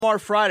Our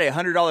Friday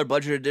 $100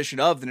 budget edition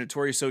of the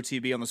Notorious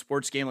OTB on the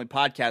Sports Gambling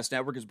Podcast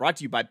Network is brought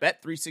to you by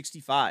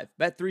Bet365.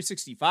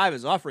 Bet365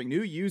 is offering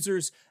new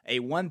users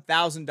a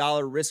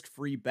 $1,000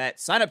 risk-free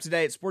bet. Sign up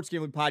today at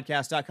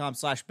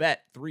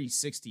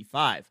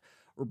sportsgamblingpodcast.com/bet365.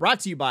 We're brought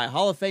to you by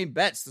Hall of Fame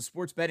Bets, the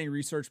sports betting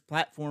research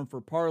platform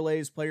for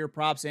parlays, player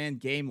props, and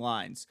game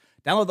lines.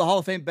 Download the Hall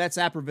of Fame Bets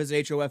app or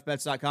visit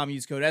hofbets.com.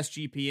 Use code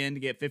SGPN to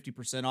get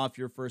 50% off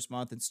your first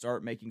month and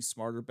start making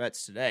smarter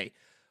bets today.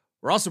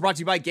 We're also brought to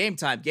you by Game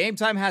Time. Game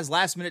Time has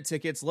last-minute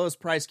tickets, lowest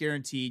price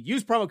guaranteed.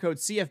 Use promo code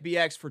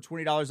CFBX for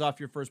 $20 off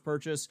your first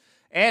purchase.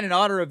 And in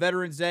honor of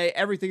Veterans Day,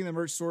 everything in the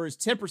merch store is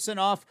 10%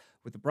 off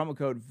with the promo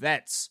code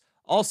VETS.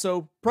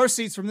 Also,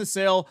 proceeds from the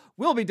sale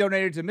will be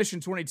donated to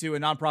Mission 22, a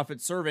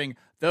nonprofit serving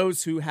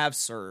those who have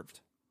served.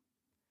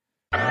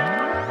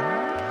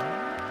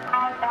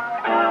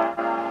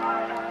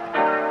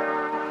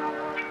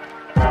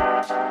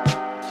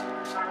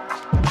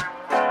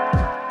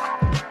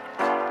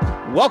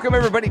 Welcome,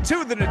 everybody,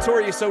 to the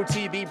Notorious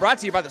OTB, brought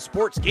to you by the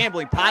Sports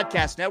Gambling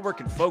Podcast Network.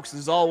 And, folks,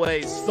 as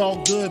always, it's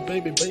all good,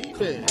 baby.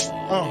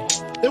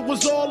 It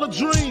was all a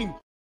dream.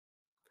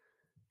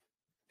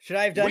 Should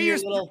I have done your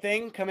little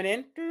thing coming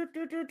in?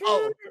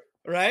 Oh,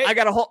 right. I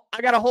got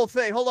a whole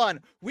thing. Hold on.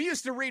 We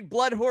used to read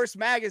Blood Horse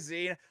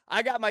magazine.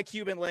 I got my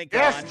Cuban link.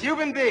 Yes, on.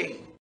 Cuban B.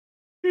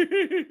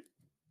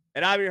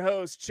 And I'm your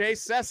host,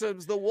 Chase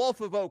Sessoms, the Wolf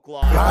of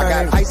Oaklawn.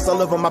 I got ice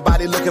all over my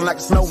body looking like a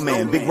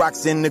snowman. Big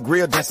rocks in the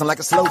grill dancing like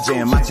a slow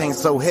jam. My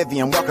chain's so heavy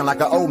I'm walking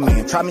like an old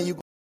man. Try me, you.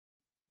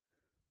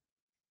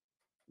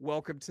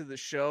 Welcome to the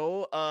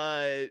show.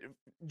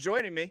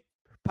 Joining me,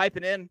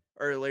 piping in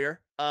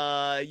earlier.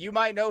 You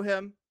might know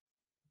him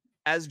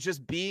as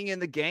just being in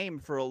the game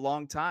for a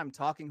long time,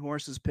 talking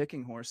horses,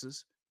 picking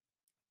horses.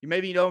 You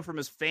maybe know him from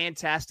his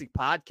fantastic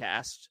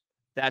podcast.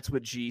 That's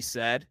what G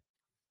said.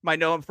 Might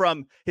know him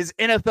from his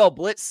NFL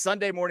Blitz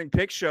Sunday morning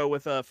pick show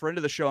with a friend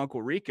of the show, Uncle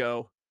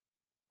Rico.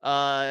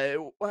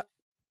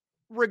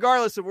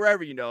 Regardless of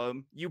wherever you know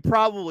him, you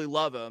probably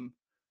love him.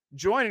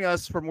 Joining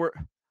us from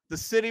the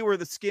city where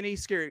the skinny,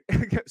 scary...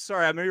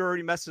 Sorry, I may have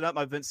already messed it up.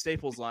 My Vince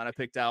Staples line I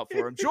picked out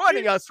for him.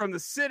 Joining us from the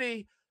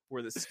city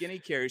where the skinny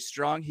carries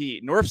strong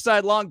heat.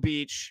 Northside, Long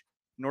Beach.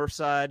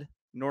 Northside.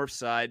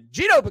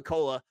 Gino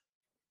Buccola.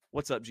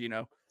 What's up,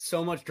 Gino?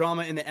 So much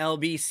drama in the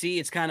LBC.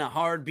 It's kind of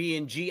hard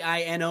being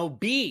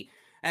GINOB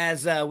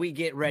as we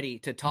get ready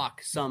to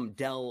talk some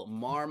Del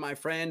Mar, my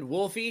friend.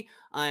 Wolfie,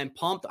 I'm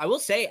pumped. I will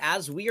say,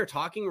 as we are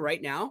talking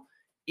right now,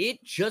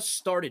 it just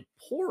started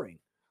pouring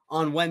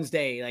on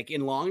Wednesday, like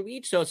in Long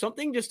Beach. So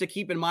something just to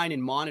keep in mind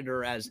and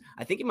monitor, as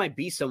I think it might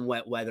be some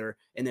wet weather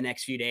in the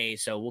next few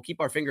days. So we'll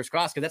keep our fingers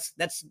crossed, because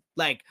that's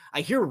like,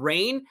 I hear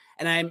rain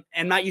and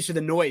I'm not used to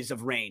the noise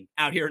of rain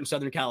out here in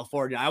Southern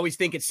California. I always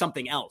think it's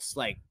something else.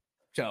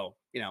 So,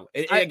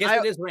 I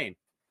guess it is rain.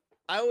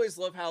 I always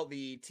love how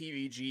the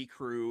TVG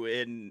crew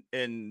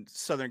in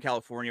Southern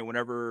California,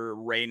 whenever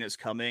rain is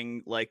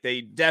coming, like they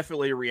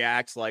definitely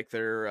react like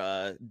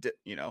they're, Dennis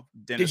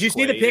Did you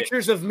see Quaid. the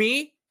pictures of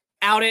me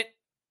out at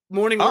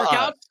morning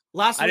workouts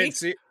last week?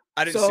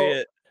 I didn't see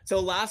it.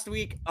 So last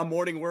week,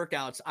 morning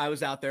workouts, I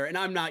was out there, and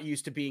I'm not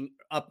used to being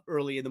up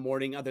early in the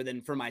morning other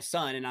than for my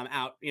son, and I'm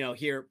out,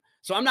 here.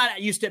 So I'm not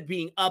used to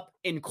being up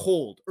and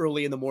cold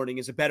early in the morning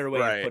is a better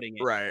way of putting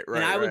it. Right.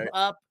 And I was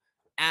up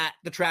at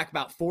the track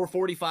about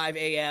 4:45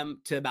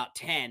 a.m. to about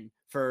 10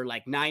 for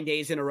like 9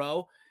 days in a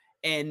row.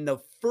 And the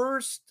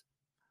first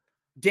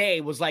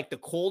day was like the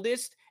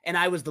coldest, and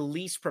I was the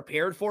least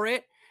prepared for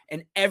it.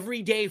 And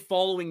every day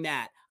following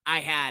that,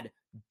 I had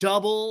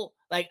double,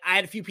 I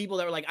had a few people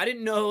that were like, I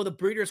didn't know the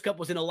Breeders' Cup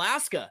was in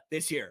Alaska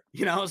this year.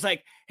 I was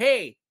like,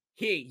 hey,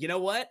 you know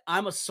what?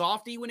 I'm a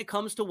softie when it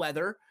comes to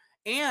weather.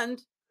 And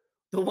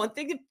the one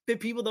thing that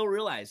people don't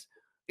realize,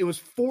 it was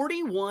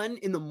 41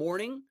 in the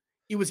morning.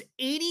 It was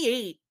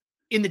 88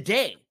 in the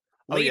day.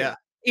 Later. Oh, yeah.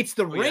 It's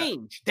the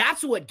range. Yeah.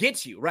 That's what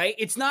gets you, right?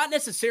 It's not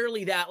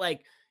necessarily that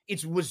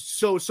it was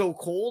so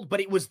cold, but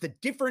it was the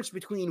difference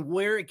between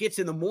where it gets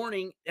in the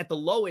morning at the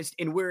lowest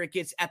and where it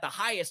gets at the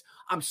highest.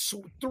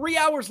 3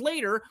 hours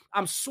later,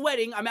 I'm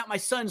sweating. I'm at my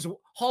son's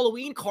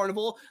Halloween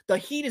carnival. The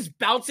heat is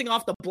bouncing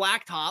off the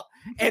blacktop.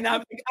 And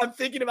I'm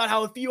thinking about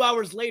how a few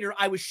hours later,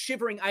 I was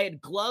shivering. I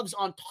had gloves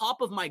on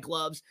top of my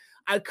gloves.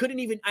 I had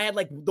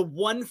the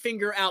one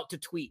finger out to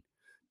tweet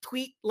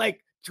finger.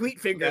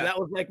 Yeah. That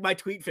was my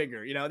tweet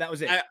finger. That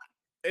was it.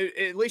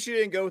 At least you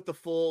didn't go with the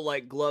full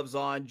gloves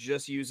on,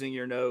 just using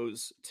your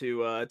nose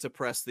to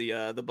press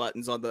the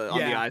buttons on the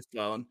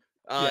iPhone.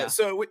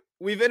 So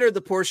we've entered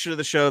the portion of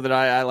the show that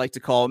I like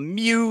to call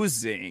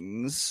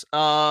musings.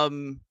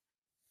 I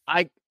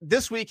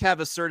this week have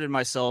asserted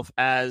myself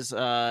as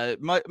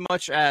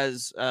much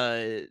as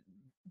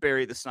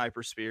Barry the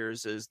Sniper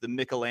Spears is the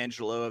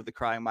Michelangelo of the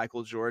crying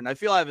Michael Jordan. I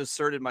feel I've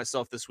asserted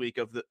myself this week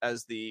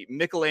as the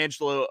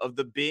Michelangelo of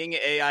the Bing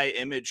AI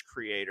image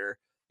creator.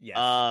 Yes.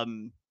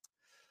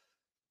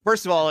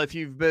 First of all, if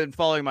you've been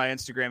following my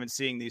Instagram and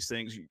seeing these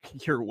things,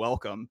 you're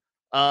welcome.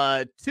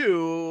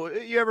 Two,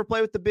 you ever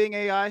play with the Bing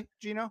AI,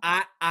 Gino?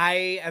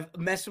 I have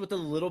messed with it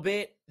a little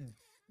bit.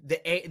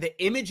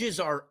 The images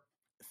are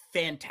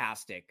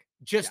fantastic,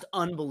 just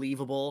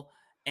unbelievable.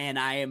 And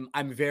I'm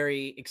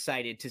very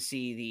excited to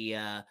see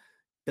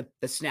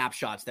the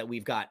snapshots that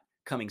we've got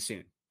coming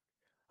soon.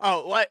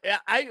 Oh, what?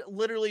 I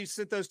literally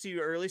sent those to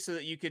you early so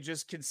that you could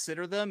just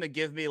consider them and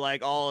give me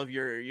like all of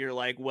your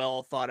like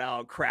well thought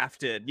out,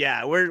 crafted.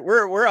 Yeah,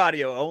 we're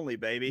audio only,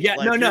 baby. Yeah,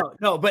 like,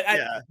 no. But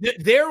yeah.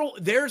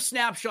 they're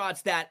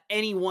snapshots that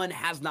anyone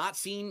has not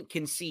seen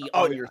can see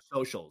Oh, on yeah. your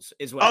socials.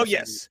 Is what Oh I'm saying.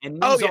 yes, And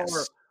oh these are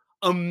yes.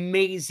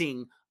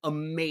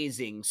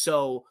 amazing.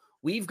 So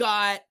we've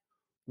got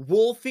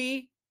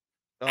Wolfie,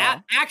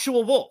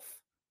 actual wolf.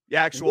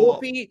 Yeah, actual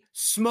Wolfie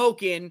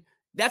smoking.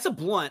 That's a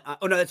blunt.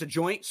 Oh no, that's a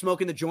joint.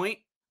 Smoking the joint.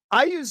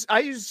 I use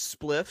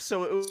spliff,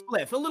 so it was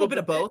Spliff, a little bit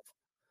of both.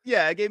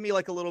 Yeah, it gave me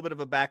like a little bit of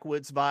a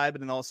backwoods vibe,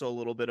 and then also a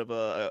little bit of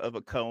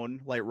a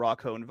cone, like raw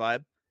cone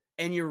vibe.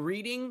 And you're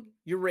reading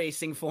your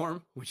racing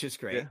form, which is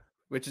great. Yeah.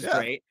 Which is Yeah.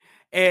 great.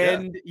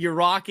 And you're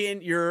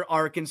rocking your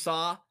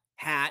Arkansas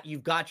hat.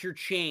 You've got your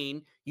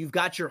chain. You've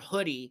got your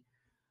hoodie.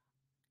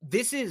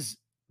 This is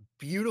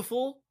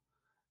beautiful.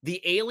 The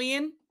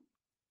alien.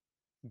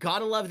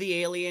 Gotta love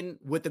the alien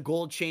with the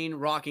gold chain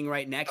rocking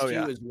right next to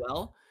you as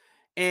well.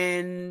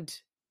 And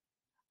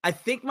I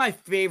think my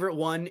favorite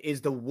one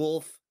is the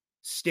wolf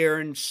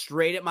staring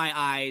straight at my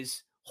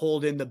eyes,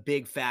 holding the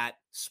big fat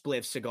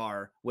spliff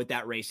cigar with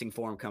that racing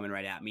form coming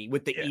right at me,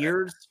 with the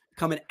ears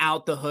coming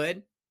out the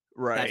hood.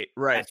 Right.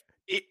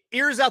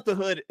 Ears out the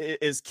hood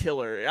is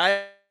killer.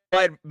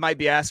 I might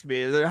be asking me,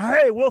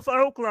 hey, Wolf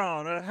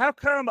Oaklawn, how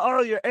come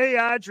all your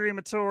AI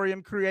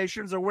Dreamatorium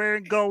creations are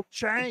wearing gold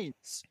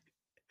chains?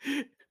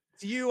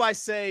 To you, I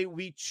say,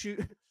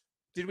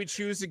 did we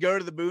choose to go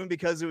to the moon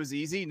because it was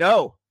easy?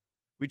 No.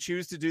 We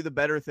choose to do the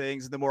better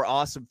things and the more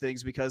awesome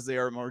things because they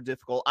are more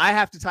difficult. I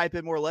have to type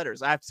in more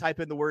letters. I have to type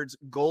in the words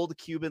gold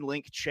Cuban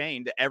link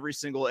chain to every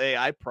single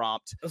AI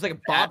prompt. It was like a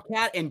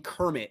Bobcat and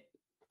Kermit.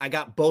 I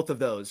got both of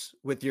those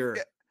with your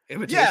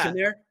invitation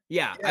there.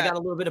 Yeah, I got a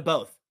little bit of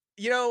both.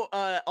 You know,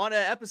 on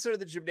an episode of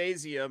the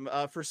Gymnasium,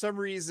 for some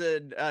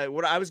reason,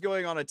 when I was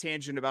going on a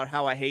tangent about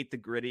how I hate the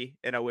gritty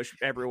and I wish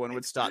everyone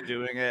would stop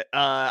doing it,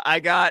 I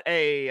got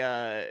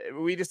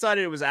we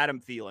decided it was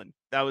Adam Thielen.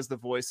 That was the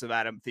voice of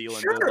Adam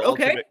Thielen. Sure,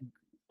 the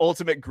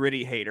ultimate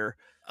gritty hater.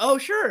 Oh,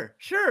 sure.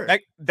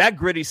 That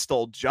gritty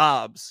stole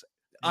jobs.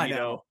 I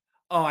know.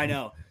 Oh, I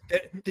know.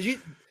 Did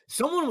you?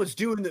 Someone was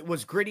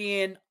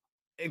gritty in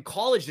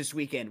college this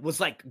weekend. Was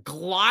like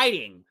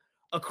gliding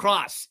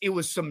across. It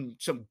was some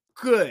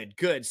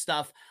good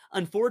stuff.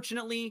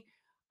 Unfortunately,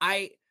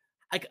 I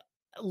like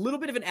a little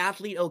bit of an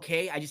athlete.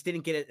 Okay, I just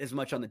didn't get it as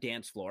much on the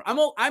dance floor.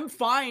 I'm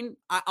fine.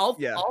 I'll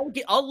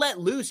let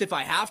loose if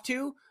I have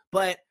to,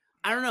 but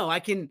I don't know. I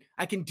can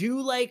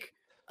do like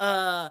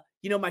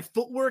my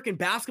footwork and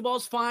basketball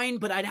is fine,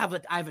 but I have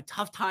a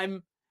tough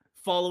time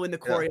following the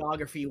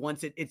choreography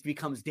once it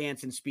becomes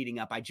dance and speeding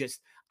up.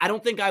 I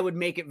don't think I would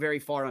make it very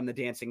far on the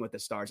Dancing with the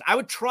Stars. I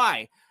would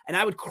try, and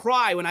I would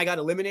cry when I got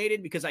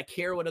eliminated because I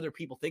care what other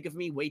people think of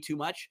me way too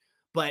much.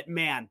 But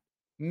man,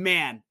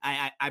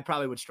 I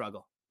probably would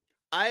struggle.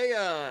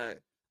 I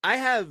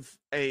have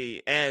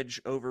a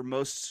edge over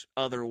most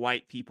other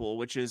white people,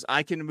 which is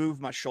I can move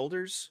my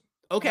shoulders.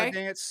 Okay.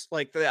 Dance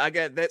like I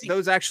get that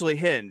those actually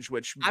hinge,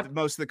 which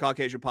most of the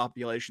Caucasian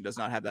population does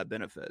not have that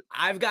benefit.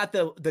 I've got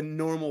the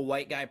normal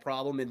white guy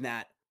problem in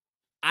that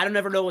I don't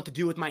ever know what to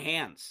do with my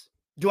hands.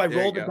 Do I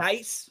roll the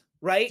dice?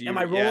 Right? Am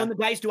I rolling the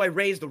dice? Do I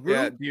raise the roof?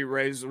 Yeah, do you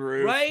raise the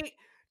roof? Right?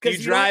 Do you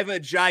drive a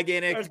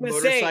gigantic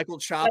motorcycle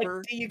chopper?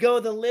 Like, do you go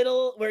the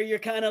little where you're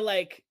kind of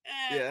like,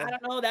 I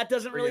don't know, that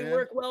doesn't really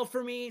work well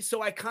for me.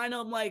 So I kind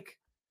of am like,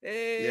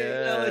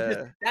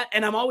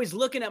 and I'm always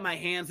looking at my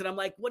hands and I'm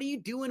like, what are you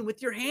doing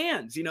with your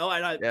hands?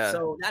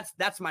 So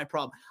that's my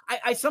problem.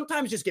 I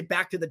sometimes just get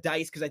back to the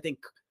dice because I think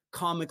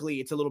comically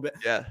it's a little bit,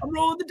 I'm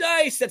rolling the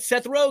dice. That's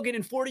Seth Rogen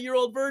in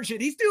 40-Year-Old Virgin.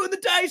 He's doing the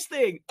dice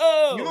thing.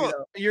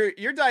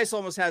 Your dice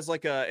almost has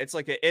it's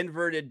like an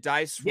inverted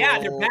dice roll. Yeah,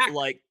 they're back.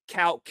 Like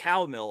cow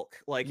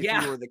milk. Like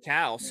if you were the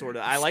cow, sort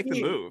of. I like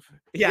the move.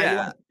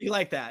 Yeah. You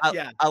like that.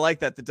 I like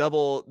that. The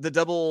double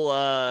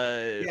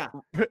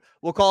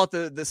we'll call it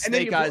the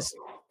snake eyes.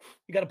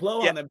 You got to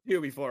blow on them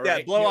too before,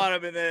 right? Blow on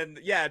them, and then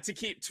to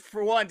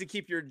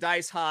keep your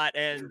dice hot,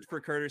 and for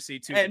courtesy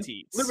to the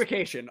teats.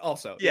 Lubrication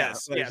also.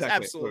 Yes, exactly.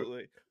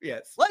 Absolutely.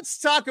 Yes. Let's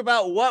talk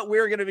about what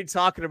we're going to be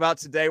talking about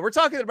today. We're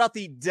talking about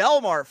the Del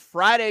Mar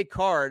Friday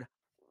card,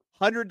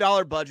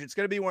 $100 budget. It's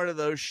going to be one of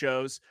those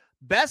shows.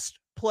 Best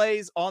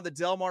plays on the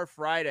Del Mar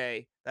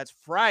Friday. That's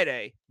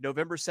Friday,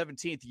 November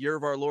 17th, year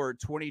of our Lord,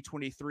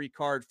 2023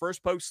 card.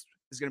 First post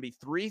is going to be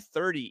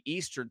 3:30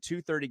 Eastern,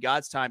 2:30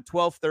 God's time,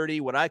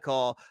 12:30 what I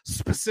call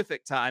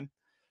specific time.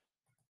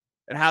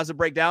 And how's it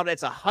break down?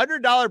 It's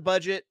 $100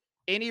 budget.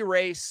 Any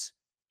race,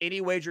 any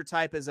wager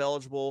type is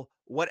eligible.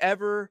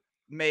 Whatever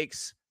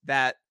makes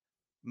that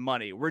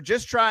money. We're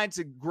just trying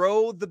to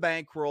grow the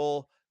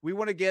bankroll. We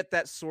want to get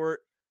that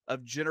sort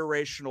of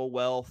generational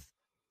wealth.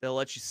 They'll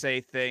let you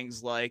say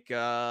things like,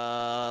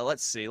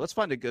 let's see. Let's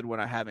find a good one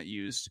I haven't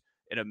used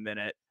in a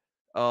minute.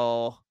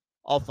 Oh,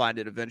 I'll find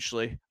it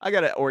eventually. I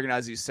got to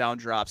organize these sound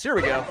drops. Here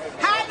we go.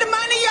 Hide the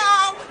money, y'all.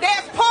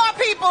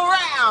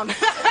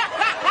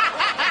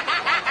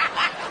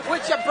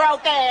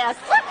 broke ass.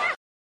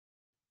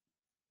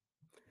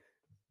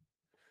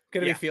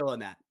 Gonna be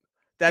feeling that.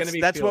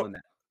 That's what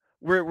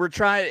we're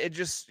trying. It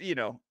just,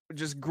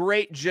 just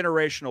great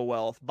generational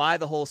wealth. Buy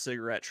the whole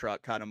cigarette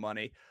truck kind of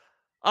money.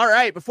 All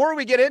right, before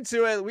we get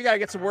into it, we got to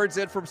get some words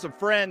in from some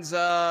friends.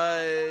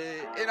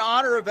 In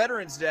honor of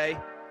Veterans Day,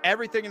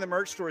 everything in the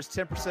merch store is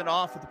 10%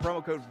 off with the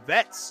promo code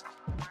VETS.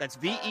 That's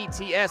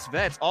VETS,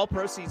 VETS. All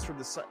proceeds from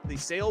the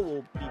sale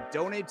will be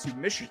donated to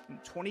Mission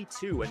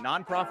 22, a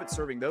nonprofit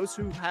serving those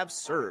who have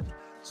served.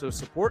 So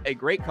support a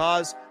great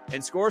cause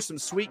and score some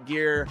sweet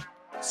gear.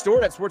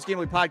 Stored at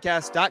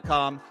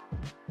sportsgamblingpodcast.com.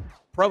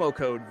 Promo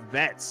code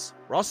VETS.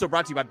 We're also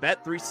brought to you by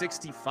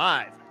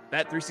Bet365.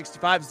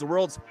 Bet365 is the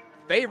world's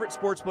favorite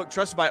sportsbook,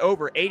 trusted by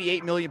over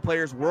 88 million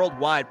players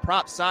worldwide.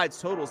 Props,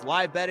 sides, totals,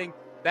 live betting.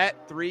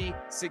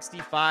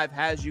 Bet365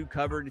 has you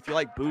covered. If you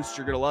like boosts,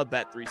 you're going to love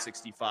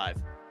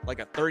Bet365. Like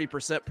a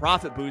 30%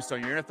 profit boost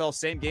on your NFL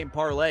same-game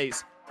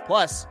parlays.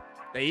 Plus,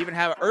 they even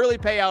have an early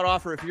payout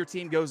offer if your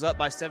team goes up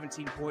by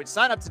 17 points.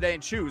 Sign up today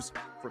and choose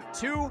from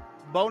 2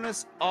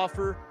 bonus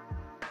offer.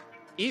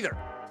 Either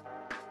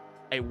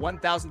a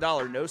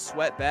 $1,000 no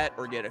sweat bet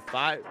or get a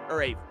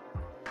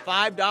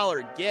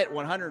 $5 get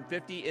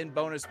 150 in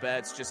bonus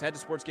bets. Just head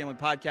to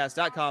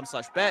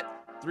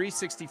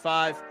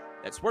sportsgamblingpodcast.com/bet365.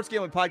 That's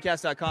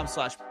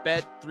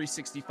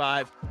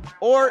sportsgamblingpodcast.com/bet365,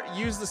 or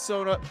use the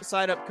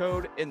sign up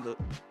code in the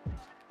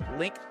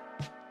link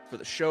for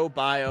the show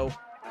bio.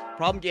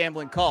 Problem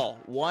gambling, call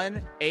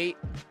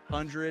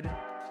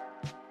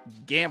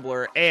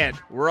 1-800-GAMBLER. And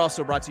we're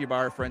also brought to you by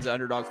our friends at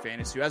Underdog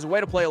Fantasy, who has a way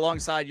to play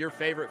alongside your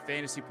favorite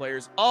fantasy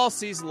players all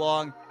season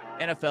long.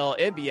 NFL,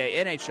 NBA,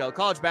 NHL,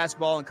 college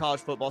basketball, and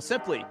college football.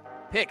 Simply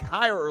pick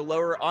higher or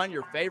lower on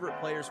your favorite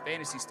players'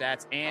 fantasy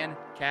stats and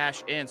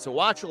cash in. So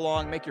watch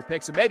along, make your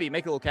picks, and maybe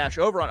make a little cash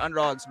over on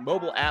Underdog's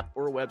mobile app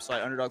or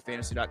website,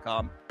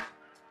 underdogfantasy.com.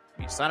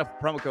 When you sign up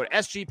with promo code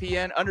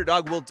SGPN,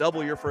 Underdog will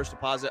double your first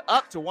deposit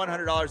up to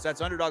 $100. That's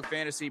Underdog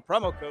Fantasy,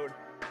 promo code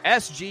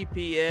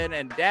SGPN.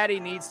 And Daddy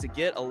needs to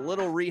get a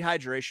little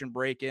rehydration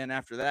break in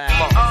after that.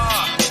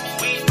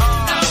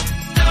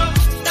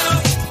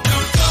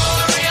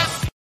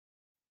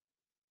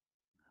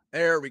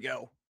 There we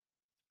go.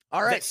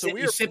 All right, so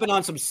we're sipping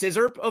on some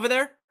scissor over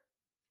there.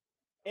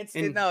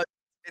 No,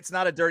 it's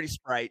not a dirty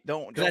Sprite.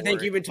 Don't I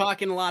think you've been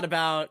talking a lot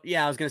about.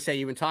 Yeah, I was gonna say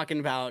you've been talking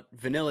about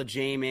vanilla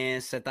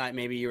Jameis. I thought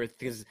maybe you were,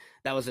 because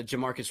that was a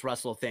Jamarcus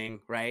Russell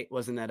thing, right?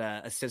 Wasn't that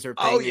a scissor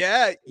thing? Oh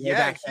yeah. He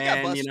then,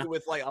 got busted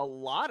with like a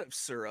lot of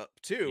syrup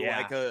too.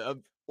 Yeah.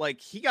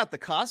 Like he had the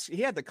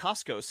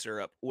Costco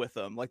syrup with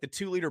him, like the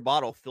 2-liter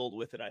bottle filled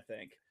with it, I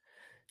think.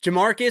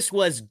 Jamarcus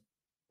was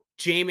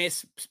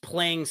Jameis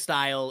playing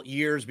style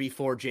years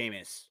before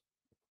Jameis,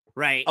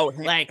 right? Oh,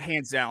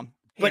 hands down.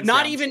 But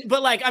not even,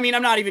 but like, I mean,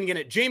 I'm not even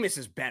gonna, Jameis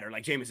is better.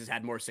 Like, Jameis has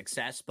had more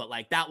success, but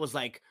like, that was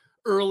like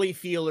early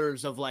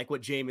feelers of like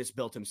what Jameis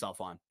built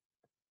himself on.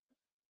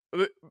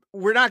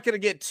 We're not going to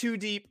get too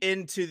deep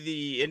into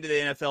the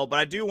NFL, but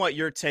I do want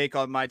your take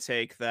on my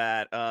take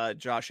that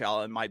Josh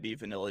Allen might be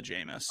vanilla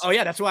Jameis. Oh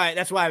yeah, that's why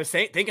I was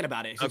thinking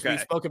about it. Okay. We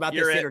spoke about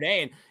this the other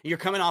day, and you're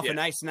coming off a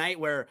nice night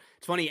where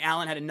it's funny.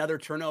 Allen had another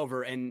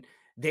turnover, and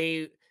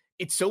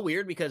it's so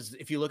weird because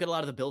if you look at a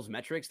lot of the Bills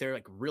metrics, they're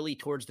like really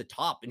towards the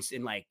top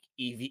in like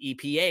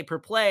EPA per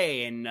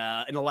play and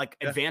like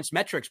advanced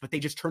metrics, but they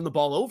just turn the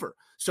ball over.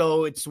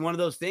 So it's one of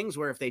those things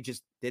where if they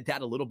just did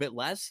that a little bit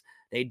less,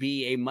 they'd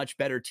be a much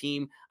better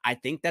team. I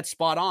think that's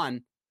spot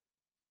on.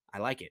 I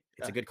like it.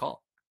 It's a good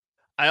call.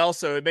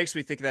 It makes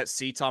me think of that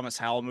C. Thomas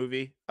Howell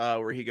movie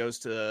where he goes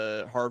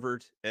to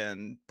Harvard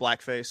and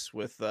blackface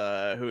with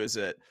who is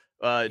it?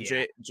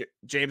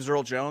 James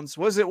Earl Jones.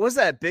 Was it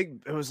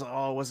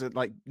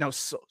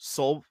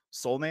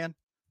Soul Man?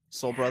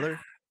 Soul Brother?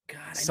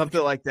 God,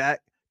 something like that.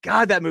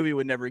 God, that movie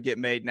would never get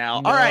made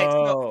now. No. All right.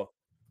 So,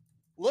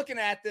 looking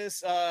at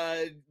this,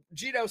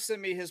 Gino sent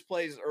me his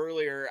plays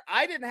earlier.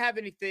 I didn't have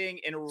anything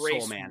in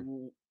race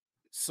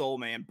Soul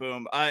Man.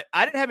 Boom. I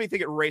didn't have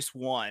anything at race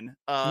 1.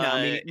 No,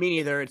 me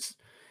neither.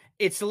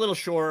 It's a little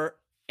short,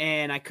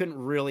 and I couldn't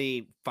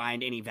really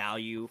find any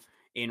value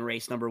in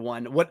race number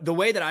 1. The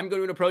way that I'm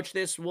going to approach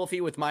this, Wolfie,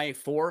 with my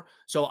 4.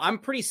 So I'm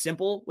pretty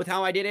simple with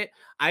how I did it.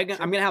 I'm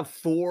going to have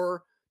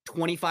 4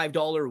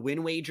 $25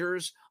 win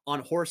wagers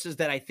on horses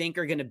that I think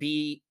are going to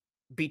be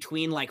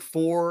between like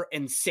 4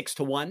 and 6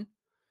 to 1.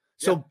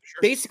 So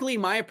basically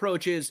my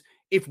approach is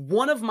if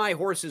one of my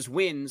horses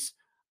wins,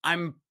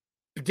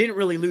 didn't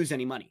really lose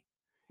any money.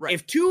 Right.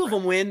 If 2 of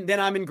them win, then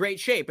I'm in great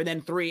shape. And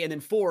then 3 and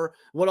then 4,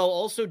 what I'll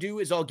also do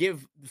is I'll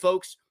give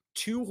folks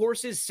 2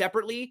 horses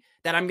separately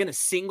that I'm going to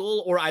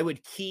single, or I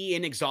would key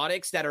in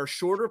exotics that are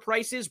shorter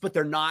prices, but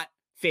they're not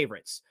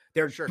favorites.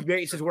 They're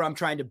races where I'm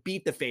trying to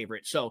beat the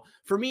favorite. So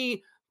for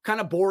me, kind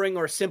of boring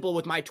or simple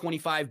with my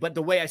 25, but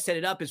the way I set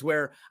it up is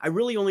where I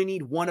really only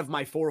need one of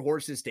my 4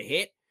 horses to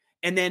hit,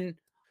 and then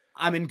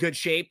I'm in good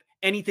shape.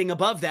 Anything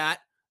above that,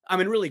 I'm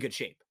in really good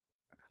shape.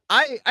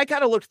 I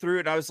kind of looked through it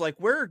and I was like,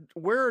 where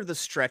are the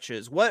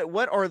stretches?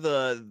 What are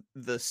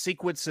the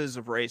sequences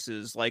of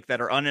races like that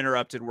are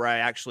uninterrupted where I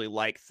actually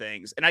like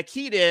things? And I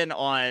keyed in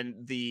on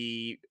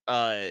the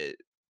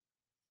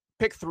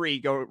pick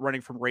 3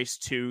 running from race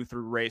 2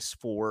 through race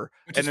 4,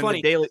 Which and is then the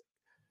funny. daily.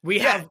 We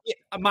Yeah, have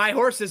my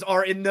horses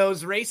are in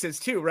those races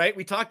too, right?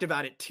 We talked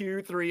about it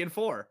 2, 3, and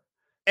 4.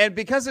 and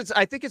because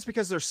I think it's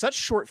because there's such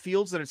short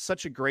fields that it's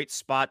such a great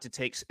spot to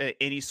take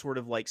any sort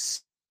of like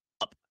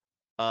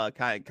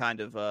kind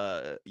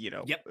of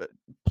Yep.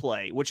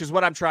 play, which is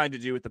what I'm trying to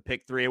do with the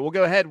pick 3. And we'll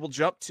go ahead, we'll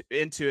jump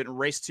into it. And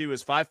race 2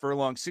 is 5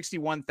 furlong,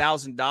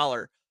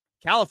 $61,000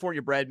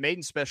 California bred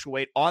maiden special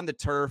weight on the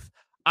turf.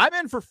 I'm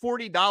in for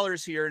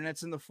 $40 here, and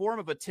it's in the form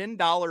of a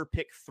 $10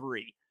 pick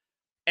 3.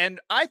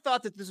 And I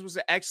thought that this was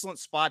an excellent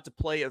spot to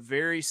play a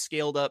very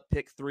scaled up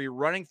pick 3,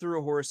 running through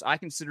a horse I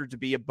consider to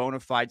be a bona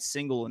fide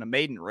single in a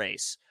maiden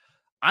race.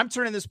 I'm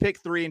turning this pick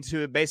 3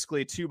 into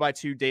basically a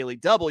 2x2 daily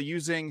double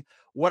using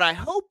what I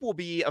hope will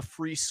be a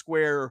free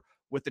square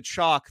with the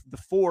chalk, the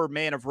 4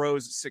 Man of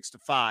Rose at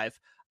 6-5.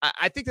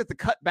 I think that the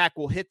cutback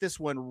will hit this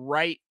one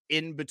right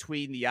in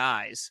between the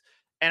eyes.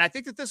 And I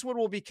think that this one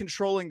will be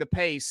controlling the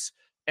pace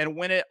and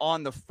win it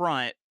on the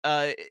front.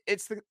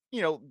 It's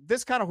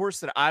this kind of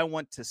horse that I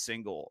want to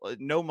single.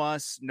 No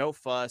muss, no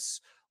fuss,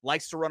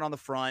 likes to run on the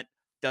front,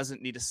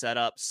 doesn't need to set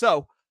up.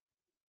 So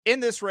in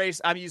this race,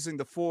 I'm using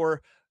the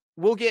 4.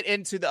 We'll get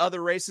into the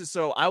other races,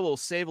 so I will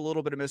save a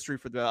little bit of mystery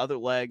for the other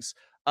legs.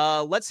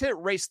 Let's hit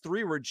race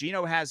 3 where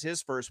Gino has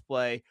his first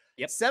play.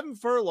 Yep. 7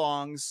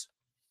 furlongs,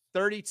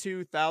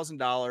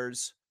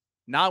 $32,000.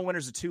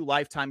 Non-winners a 2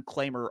 lifetime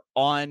claimer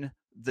on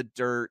the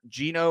dirt.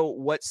 Gino,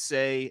 what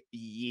say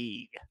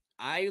ye?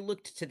 I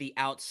looked to the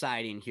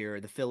outside in here,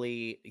 the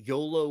filly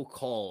YOLO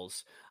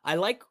Calls. I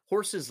like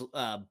horses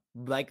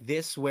like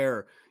this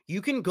where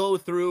you can go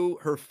through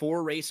her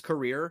 4-race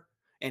career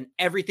and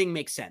everything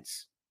makes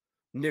sense.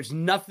 There's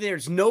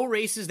no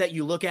races that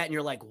you look at and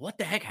you're like, what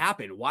the heck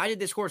happened? Why did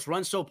this horse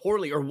run so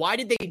poorly? Or why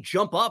did they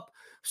jump up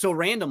so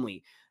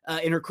randomly?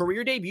 In her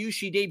career debut,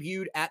 she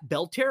debuted at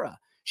Belterra.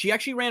 She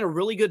actually ran a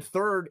really good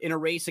third in a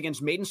race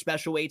against maiden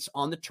special weights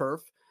on the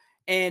turf.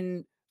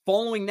 And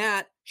following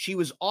that, she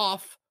was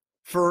off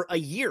for a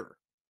year,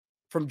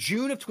 from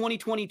June of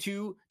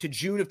 2022 to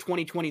June of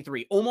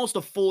 2023, almost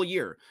a full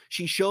year.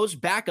 She shows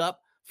back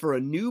up for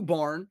a new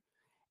barn,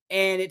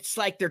 and it's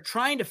like they're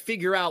trying to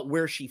figure out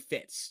where she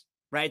fits,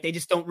 right? They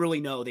just don't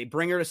really know. They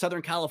bring her to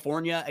Southern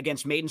California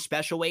against maiden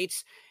special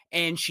weights,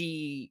 and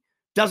she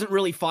doesn't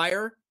really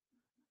fire.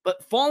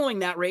 But following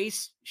that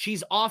race,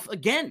 she's off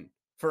again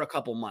for a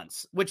couple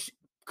months, which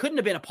couldn't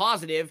have been a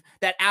positive,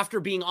 that after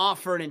being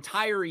off for an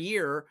entire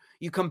year,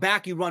 you come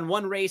back, you run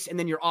one race, and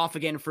then you're off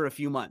again for a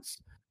few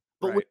months.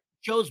 But Right. when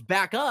she shows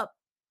back up,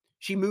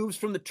 she moves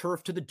from the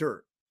turf to the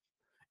dirt.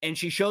 And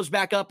she shows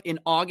back up in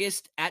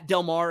August at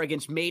Del Mar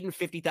against maiden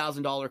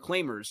 $50,000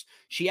 claimers.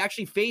 She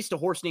actually faced a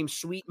horse named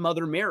Sweet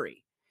Mother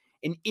Mary.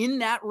 And in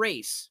that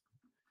race,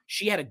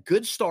 she had a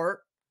good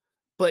start,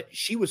 but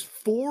she was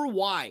 4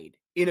 wide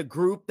in a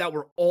group that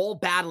were all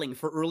battling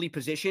for early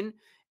position.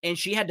 And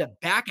she had to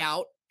back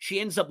out. She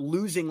ends up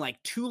losing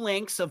like 2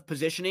 lengths of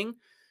positioning.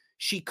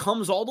 She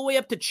comes all the way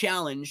up to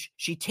challenge.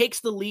 She takes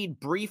the lead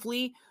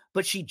briefly,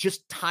 but she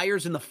just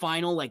tires in the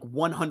final like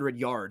 100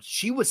 yards.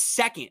 She was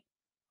second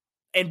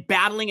and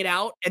battling it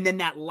out. And then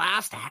that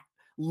last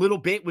little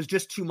bit was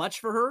just too much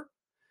for her.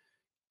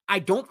 I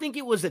don't think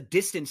it was a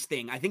distance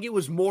thing. I think it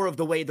was more of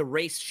the way the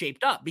race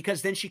shaped up,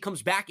 because then she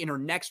comes back in her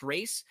next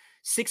race.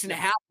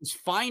 6.5 was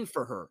fine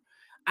for her.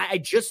 I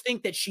just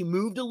think that she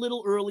moved a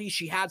little early.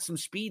 She had some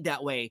speed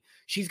that way.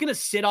 She's going to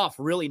sit off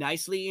really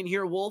nicely in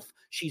here, Wolf.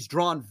 She's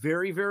drawn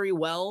very, very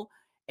well.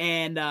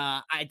 And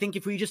I think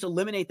if we just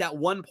eliminate that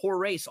one poor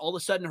race, all of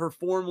a sudden her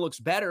form looks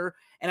better.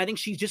 And I think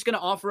she's just going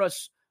to offer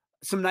us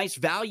some nice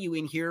value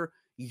in here.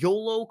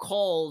 YOLO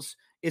Calls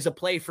is a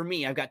play for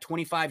me. I've got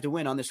 25 to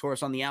win on this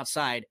horse on the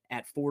outside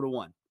at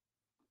 4-1.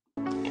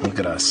 Look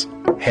at us.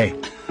 Hey,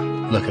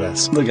 look at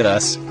us. Look at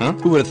us. Huh?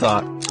 Who would have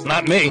thought?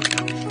 Not me.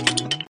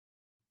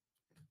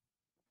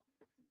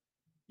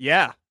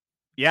 Yeah.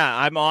 Yeah,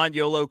 I'm on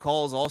YOLO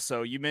Calls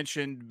also. You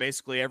mentioned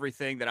basically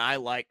everything that I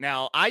like.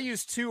 Now, I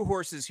use 2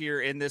 horses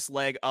here in this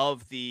leg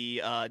of the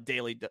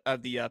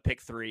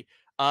pick 3,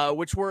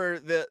 which were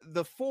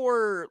the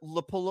 4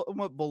 La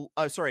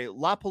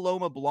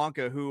Paloma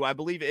Blanca, who I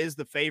believe is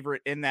the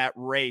favorite in that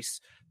race.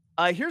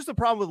 Here's the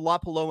problem with La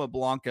Paloma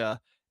Blanca.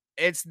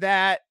 It's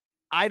that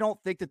I don't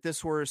think that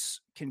this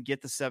horse can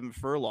get the 7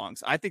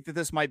 furlongs. I think that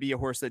this might be a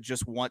horse that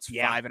just wants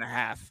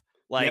 5.5.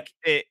 Like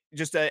it,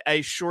 just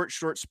a short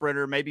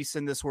sprinter. Maybe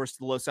send this horse to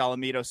the Los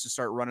Alamitos to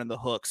start running the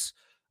hooks.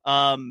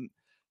 I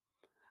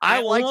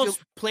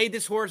almost played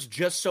this horse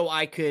just so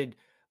I could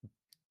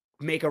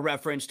make a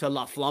reference to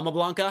La Flama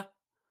Blanca.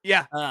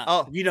 Yeah.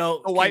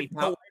 The white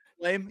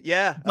flame.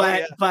 Yeah.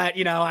 But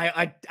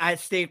I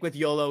stayed with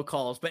YOLO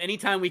Calls. But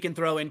anytime we can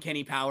throw in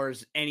Kenny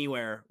Powers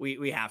anywhere,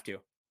 we have to.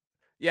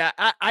 Yeah,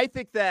 I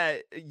think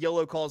that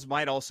YOLO Calls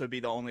might also be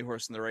the only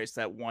horse in the race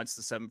that once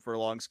the 7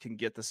 furlongs can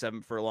get the 7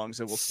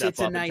 furlongs and will step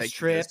up and take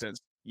the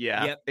distance.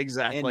 Yeah, Yep. And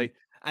exactly.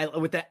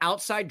 with the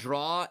outside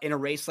draw in a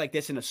race like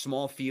this in a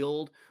small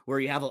field where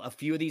you have a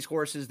few of these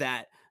horses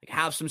that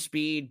have some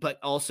speed, but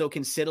also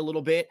can sit a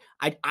little bit.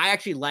 I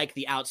actually like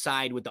the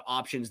outside with the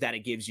options that it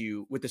gives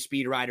you with the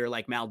speed rider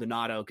like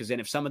Maldonado. Cause then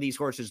if some of these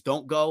horses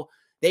don't go,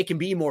 they can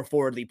be more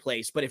forwardly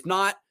placed, but if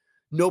not,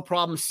 no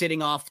problem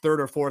sitting off third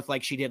or fourth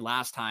like she did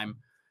last time.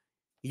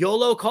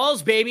 YOLO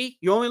calls, baby.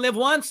 You only live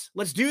once.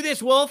 Let's do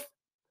this, Wolf.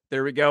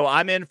 There we go.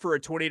 I'm in for a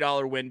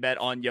 $20 win bet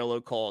on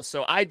YOLO calls.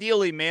 So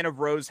ideally, Man of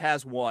Rose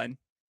has won.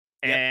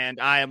 Yep. And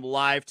I am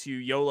live to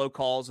YOLO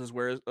calls as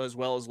well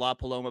as La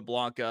Paloma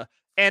Blanca.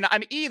 And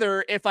I'm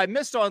either, if I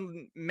missed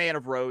on Man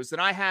of Rose, then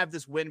I have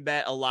this win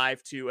bet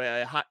alive to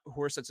a hot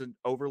horse that's an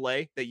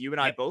overlay that you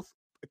and I both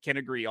can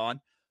agree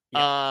on.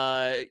 Yep.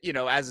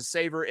 As a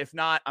saver. If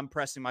not, I'm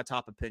pressing my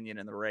top opinion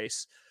in the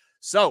race.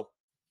 So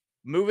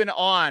moving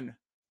on.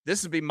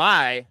 This would be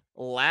my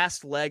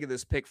last leg of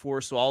this pick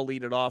 4. So I'll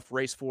lead it off.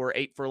 Race 4,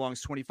 8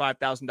 furlongs,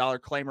 $25,000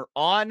 claimer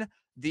on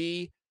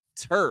the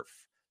turf.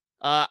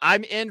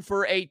 I'm in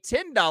for a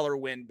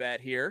 $10 win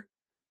bet here.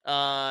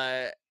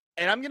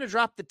 And I'm going to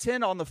drop the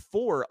 10 on the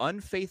 4,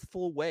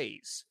 Unfaithful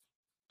Ways.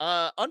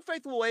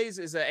 Unfaithful Ways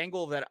is an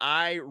angle that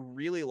I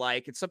really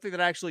like. It's something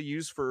that I actually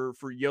use for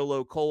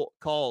YOLO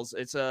calls.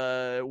 It's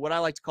what I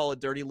like to call a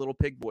dirty little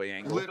pig boy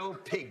angle. Little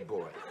pig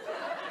boy.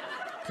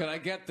 Can I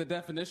get the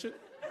definition?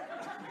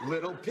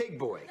 Little pig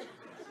boy.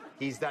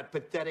 He's that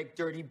pathetic,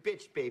 dirty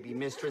bitch baby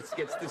mistress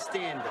gets to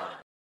stand on.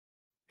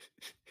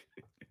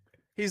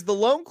 He's the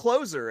lone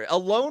closer. A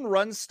lone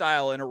run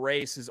style in a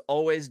race is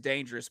always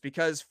dangerous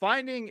because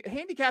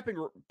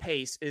handicapping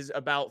pace is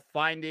about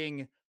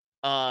finding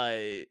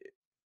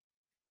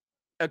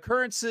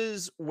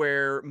occurrences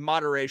where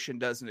moderation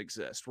doesn't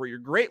exist, where you're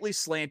greatly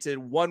slanted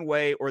one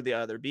way or the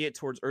other, be it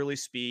towards early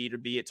speed or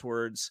be it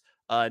towards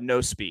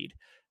no speed.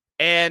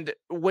 And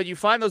when you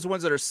find those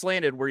ones that are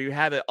slanted, where you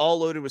have it all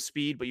loaded with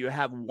speed, but you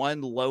have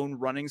one lone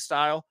running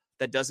style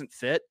that doesn't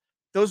fit,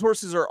 those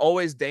horses are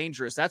always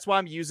dangerous. That's why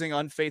I'm using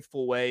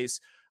Unfaithful Ways.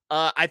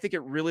 I think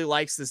it really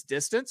likes this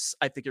distance.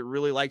 I think it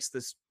really likes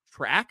this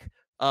track.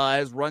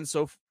 Has run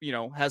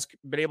has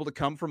been able to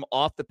come from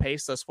off the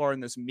pace thus far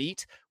in this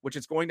meet, which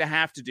it's going to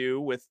have to do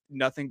with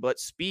nothing but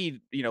speed,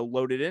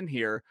 loaded in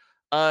here.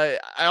 I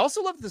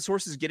also love that this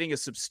horse is getting a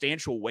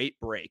substantial weight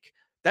break.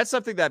 That's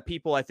something that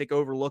people, I think,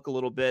 overlook a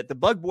little bit. The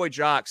Bug Boy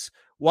jocks,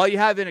 while you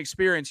have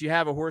inexperience, you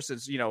have a horse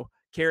that's,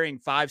 carrying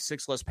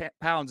 5-6 less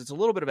pounds. It's a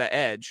little bit of an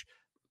edge.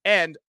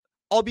 And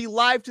I'll be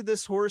live to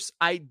this horse,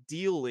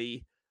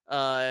 ideally,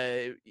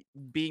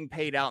 being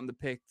paid out in the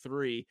pick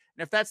 3.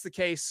 And if that's the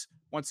case,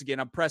 once again,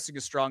 I'm pressing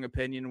a strong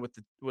opinion with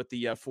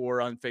the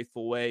 4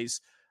 Unfaithful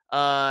Ways.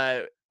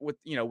 With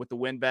the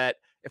win bet.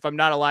 If I'm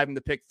not alive in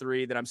the pick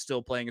 3, then I'm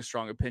still playing a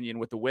strong opinion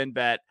with the win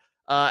bet.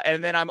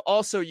 And then I'm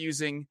also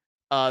using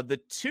the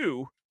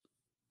 2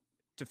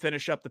 to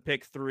finish up the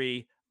pick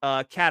 3,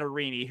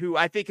 Catarini, who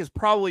I think is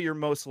probably your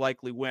most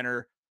likely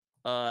winner.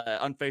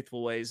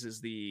 Unfaithful Ways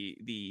is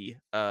the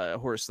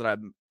horse that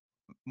I'm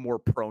more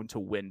prone to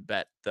win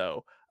bet,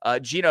 though.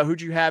 Gino,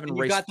 who'd you have in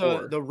race 4?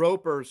 You got the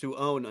Ropers who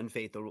own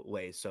Unfaithful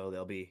Ways, so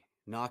they'll be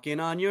knocking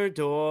on your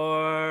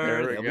door.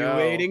 They'll be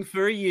waiting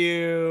for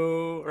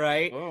you,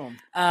 right?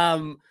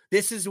 Boom.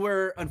 This is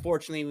where,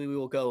 unfortunately, we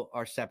will go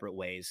our separate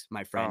ways,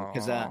 my friend,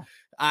 because I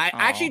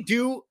actually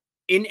do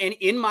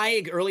in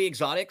my early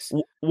exotics.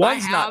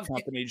 One's not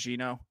company,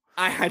 Gino.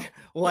 I have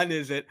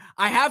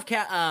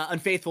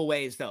Unfaithful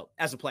Ways though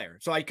as a player.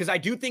 So because I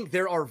do think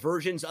there are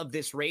versions of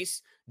this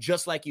race,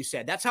 just like you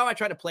said. That's how I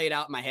try to play it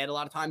out in my head a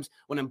lot of times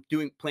when I'm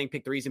playing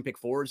pick 3s and pick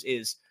 4s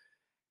is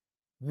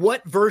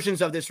what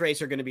versions of this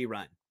race are going to be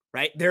run,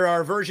 right? There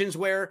are versions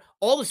where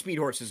all the speed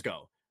horses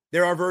go.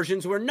 There are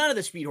versions where none of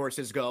the speed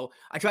horses go.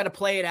 I try to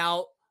play it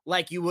out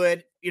like you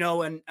would,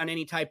 on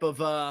any type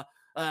of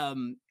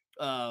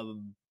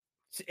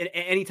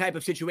any type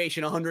of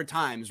situation 100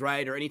 times,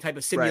 right? Or any type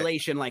of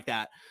simulation like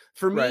that.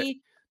 For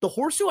me, the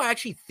horse who I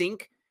actually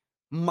think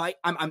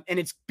and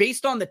it's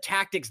based on the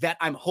tactics that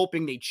I'm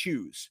hoping they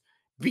choose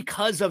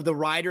because of the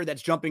rider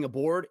that's jumping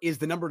aboard is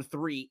the number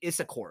 3,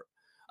 Issacourt.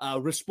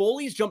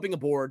 Rispoli's jumping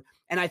aboard,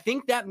 and I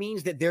think that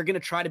means that they're going to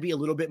try to be a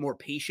little bit more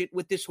patient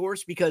with this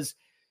horse because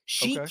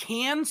she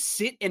can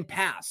sit and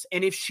pass.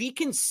 And if she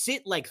can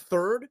sit like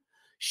 3rd,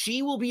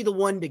 she will be the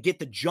one to get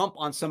the jump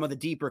on some of the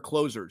deeper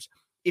closers.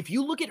 If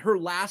you look at her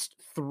last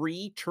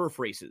 3 turf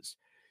races,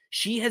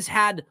 she has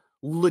had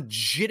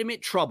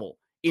legitimate trouble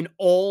in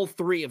all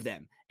 3 of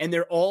them, and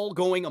they're all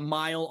going a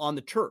mile on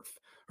the turf.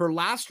 Her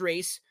last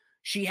race,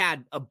 she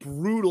had a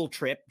brutal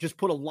trip, just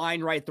put a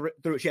line right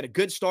through. She had a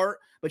good start,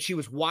 but she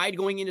was wide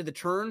going into the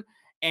turn,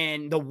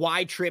 and the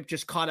wide trip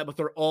just caught up with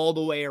her all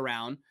the way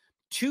around.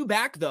 2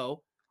 back,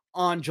 though,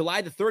 on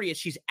July the 30th,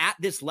 she's at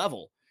this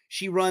level.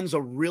 She runs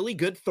a really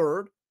good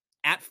 3rd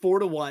at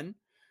 4-1.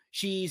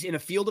 She's in a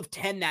field of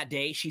 10 that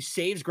day. She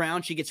saves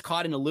ground. She gets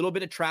caught in a little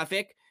bit of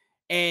traffic,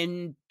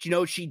 and,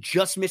 she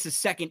just misses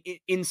 2nd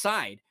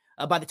inside.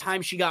 By the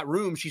time she got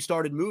room, she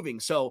started moving.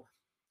 So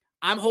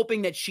I'm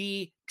hoping that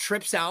she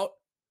trips out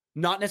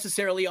not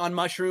necessarily on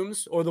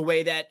mushrooms or the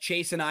way that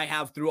Chase and I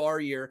have through our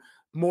year,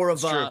 more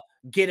of a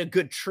get a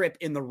good trip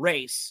in the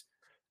race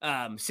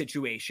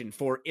situation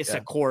for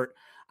Issa Court.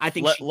 I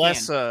think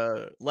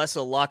less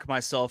lock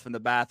myself in the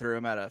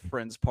bathroom at a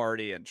friend's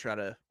party and try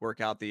to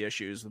work out the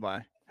issues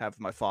with have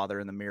my father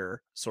in the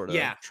mirror sort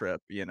of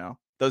trip,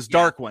 those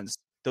dark ones,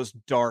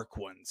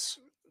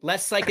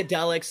 less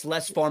psychedelics,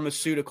 less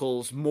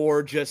pharmaceuticals,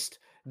 more just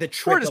the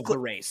trip of the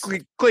race,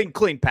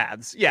 clean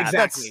paths. Yeah,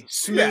 exactly.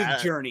 Smooth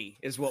journey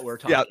is what we're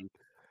talking.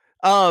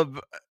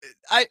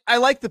 I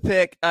like the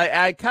pick.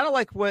 I kind of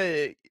like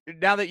what,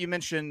 now that you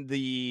mentioned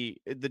the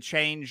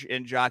change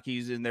in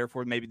jockeys and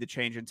therefore maybe the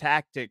change in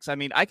tactics. I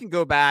mean, I can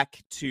go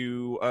back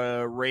to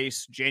a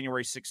race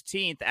January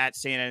 16th at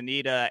Santa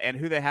Anita, and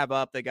who they have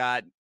up, they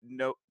got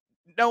no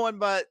one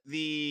but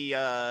the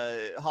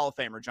Hall of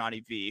Famer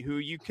Johnny V, who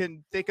you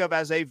can think of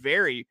as a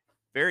very,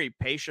 very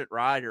patient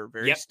rider,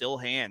 very still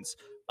hands.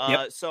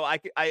 So I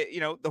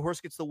the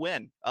horse gets the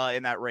win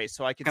in that race.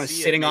 So I can kind of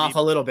see sitting off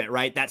a little bit,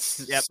 right?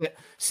 That's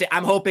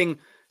I'm hoping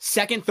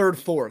second, third,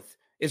 fourth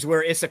is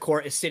where Issa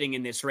Court is sitting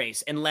in this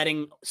race and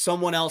letting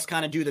someone else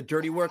kind of do the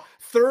dirty work.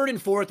 Third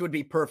and fourth would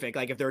be perfect.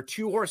 Like if there are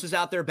two horses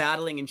out there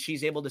battling and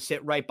she's able to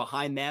sit right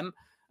behind them.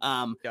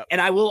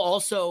 And I will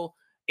also,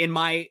 in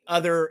my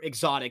other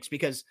exotics,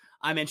 because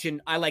I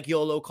mentioned I like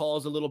YOLO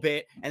calls a little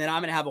bit, and then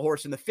I'm going to have a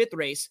horse in the fifth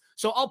race.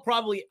 So I'll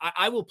probably,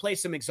 I will play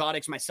some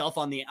exotics myself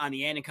on the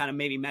end and kind of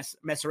maybe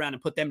mess around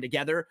and put them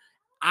together.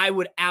 I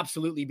would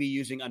absolutely be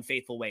using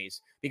Unfaithful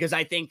Ways, because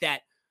I think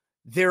that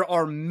there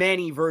are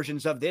many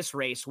versions of this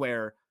race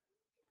where,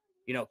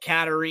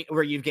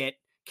 where you get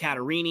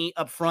Catarini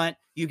up front,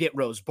 you get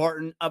Rose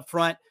Barton up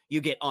front, you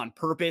get On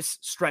Purpose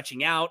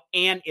stretching out,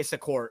 and Issa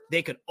Court.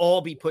 They could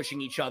all be pushing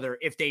each other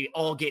if they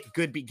all get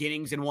good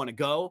beginnings and want to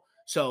go.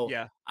 So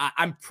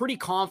I'm pretty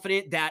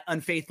confident that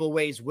Unfaithful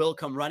Ways will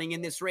come running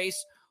in this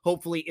race.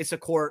 Hopefully Issa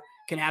Court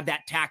can have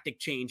that tactic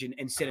change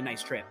and sit a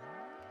nice trip.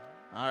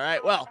 All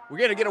right. Well, we're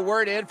going to get a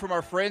word in from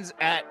our friends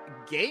at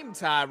Game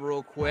Time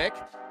real quick.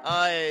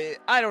 I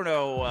don't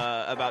know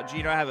about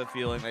Gino. I have a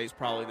feeling that he's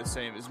probably the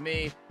same as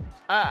me.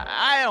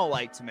 I don't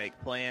like to make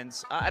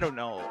plans. I don't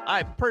know.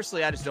 I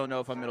just don't know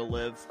if I'm going to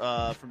live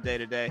from day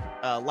to day.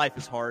 Life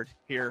is hard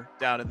here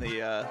down in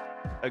the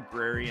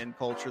agrarian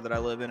culture that I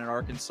live in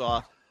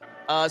Arkansas.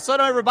 So I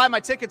don't ever buy my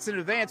tickets in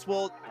advance.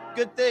 Well,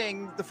 good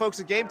thing the folks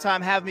at Game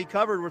Time have me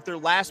covered with their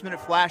last-minute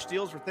flash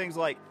deals for things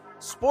like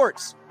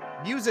sports,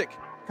 music,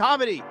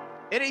 comedy,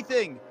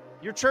 anything.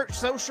 Your church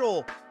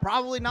social,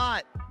 probably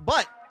not.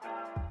 But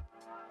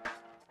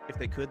if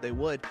they could, they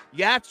would.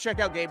 You have to check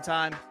out Game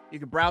Time. You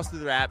can browse through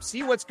their app,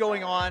 see what's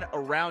going on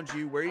around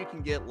you, where you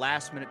can get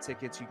last-minute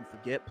tickets. You can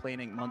forget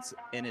planning months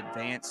in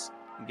advance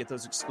and get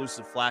those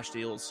exclusive flash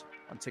deals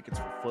on tickets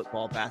for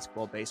football,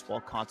 basketball,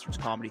 baseball, concerts,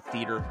 comedy,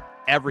 theater,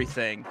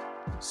 everything.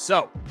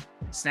 So,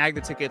 snag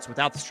the tickets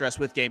without the stress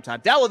with Game Time.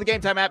 Download the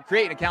Game Time app,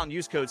 create an account, and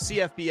use code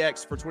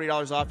CFBX for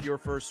 $20 off your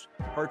first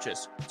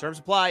purchase. Terms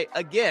apply.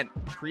 Again,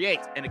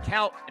 create an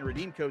account and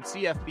redeem code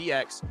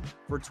CFBX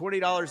for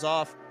 $20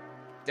 off.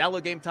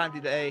 Download Game Time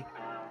today.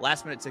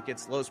 Last-minute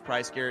tickets, lowest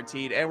price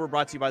guaranteed. And we're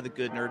brought to you by the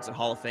good nerds at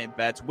Hall of Fame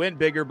Bets. Win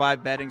bigger by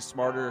betting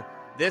smarter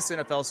this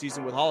NFL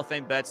season with Hall of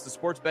Fame Bets, the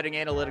sports betting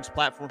analytics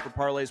platform for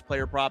parlays,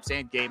 player props,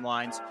 and game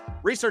lines.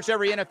 Research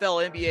every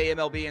NFL, NBA,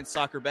 MLB, and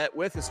soccer bet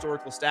with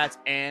historical stats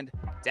and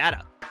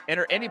data.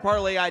 Enter any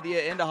parlay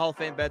idea into Hall of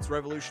Fame Bets'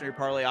 revolutionary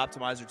parlay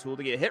optimizer tool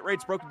to get hit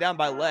rates broken down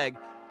by leg,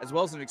 as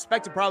well as an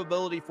expected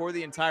probability for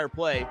the entire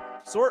play.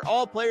 Sort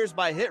all players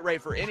by hit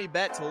rate for any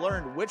bet to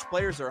learn which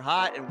players are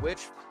hot and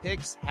which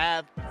picks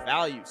have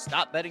value.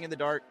 Stop betting in the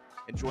dark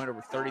and join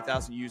over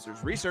 30,000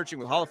 users researching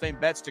with Hall of Fame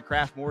Bets to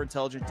craft more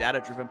intelligent,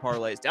 data-driven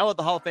parlays. Download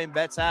the Hall of Fame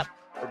Bets app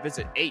or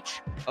visit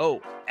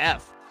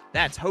HOF.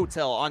 That's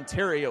Hotel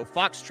Ontario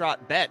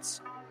Foxtrot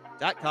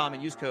Bets.com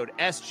and use code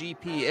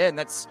SGPN.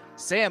 That's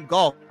Sam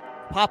Golf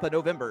Papa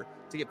November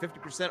to get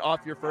 50%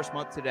 off your first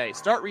month today.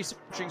 Start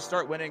researching,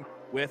 start winning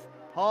with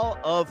Hall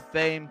of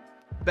Fame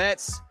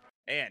Bets.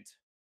 And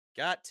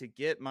got to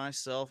get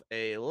myself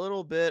a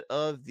little bit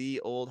of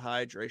the old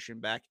hydration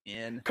back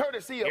in.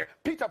 Courtesy of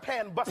Peter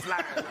Pan Bus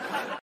Line.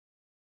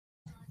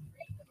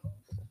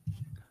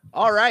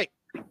 All right.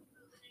 It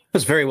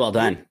was very well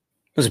done.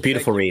 It was a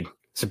beautiful read.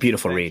 It's a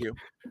beautiful read.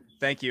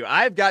 Thank you.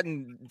 I've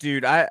gotten,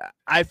 dude,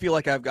 I feel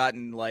like I've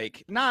gotten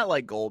like, not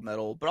like gold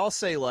medal, but I'll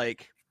say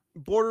like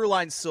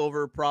borderline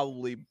silver,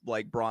 probably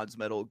like bronze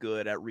medal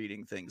good at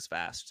reading things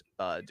fast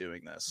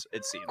doing this,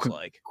 it seems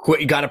like.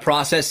 You got to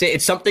process it.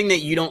 It's something that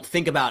you don't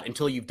think about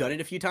until you've done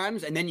it a few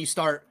times, and then you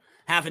start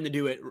having to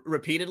do it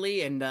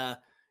repeatedly. And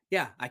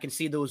I can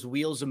see those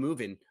wheels are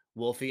moving,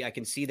 Wolfie. I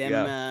can see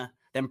them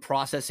them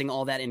processing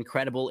all that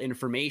incredible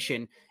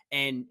information.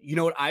 And you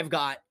know what I've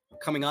got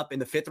coming up in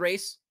the fifth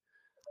race?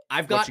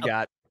 I've got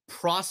a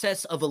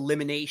process of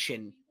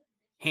elimination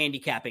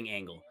handicapping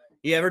angle.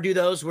 You ever do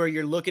those where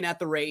you're looking at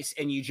the race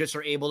and you just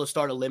are able to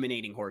start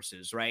eliminating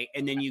horses, right?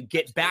 And then you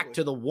get back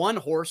to the one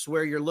horse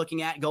where you're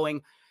looking at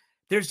going,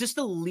 there's just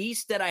the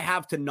least that I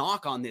have to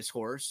knock on this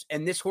horse,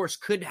 and this horse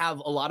could have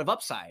a lot of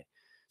upside.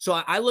 So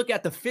I look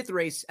at the 5th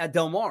race at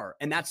Del Mar,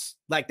 and that's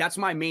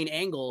my main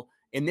angle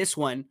in this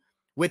one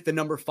with the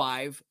number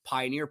 5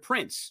 Pioneer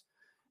Prince.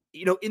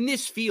 In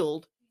this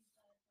field,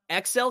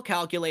 XL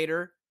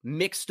Calculator,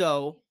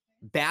 Mixto,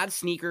 Bad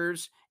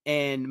Sneakers,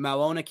 and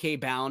Maona K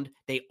Bound,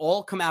 they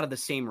all come out of the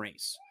same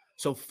race.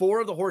 So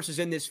 4 of the horses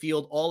in this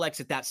field all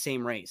exit that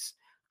same race.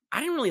 I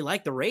didn't really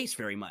like the race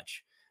very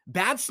much.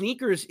 Bad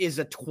Sneakers is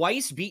a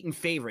twice beaten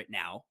favorite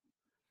now.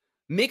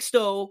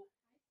 Mixto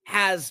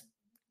has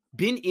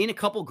been in a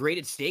couple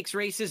graded stakes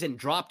races and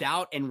dropped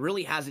out and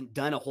really hasn't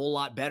done a whole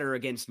lot better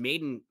against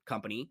Maiden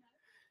Company.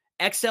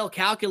 XL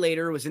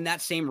Calculator was in that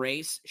same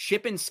race.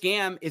 Ship and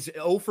Scam is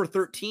 0 for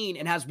 13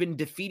 and has been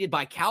defeated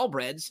by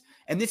Calbreds,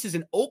 and this is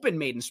an open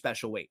maiden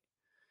special weight.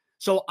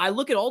 So I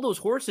look at all those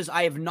horses.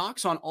 I have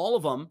knocks on all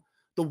of them.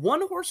 The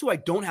one horse who I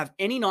don't have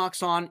any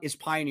knocks on is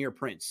Pioneer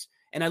Prince.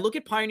 And I look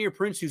at Pioneer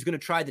Prince, who's going to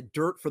try the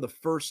dirt for the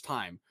first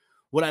time.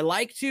 What I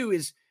like, too,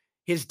 is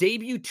his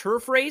debut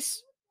turf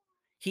race.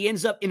 He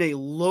ends up in a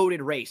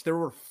loaded race. There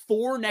were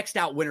 4 next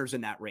out winners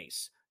in that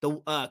race.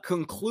 The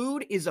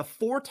Conclude is a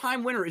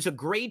 4-time winner, is a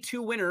grade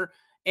 2 winner,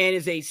 and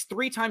is a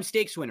 3-time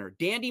stakes winner.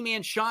 Dandy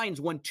Man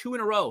Shines won 2 in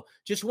a row,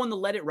 just won the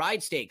Let It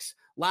Ride Stakes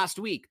last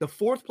week. The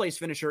 4th place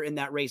finisher in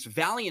that race,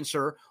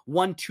 Valiancer,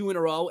 won 2 in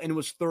a row and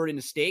was 3rd in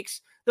the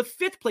stakes. The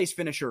 5th place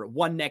finisher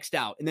won next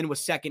out and then was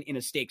 2nd in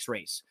a stakes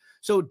race.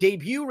 So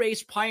debut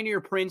race,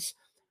 Pioneer Prince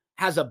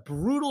has a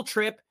brutal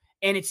trip,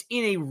 and it's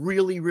in a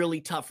really,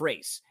 really tough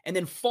race. And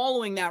then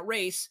following that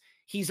race,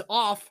 he's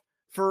off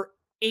for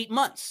 8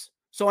 months.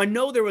 So I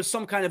know there was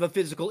some kind of a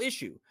physical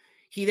issue.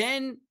 He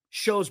then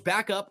shows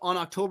back up on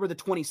October the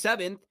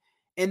 27th,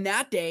 and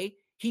that day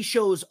he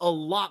shows a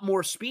lot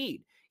more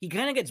speed. He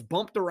kind of gets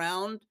bumped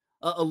around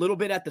a little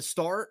bit at the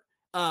start,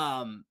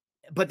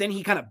 but then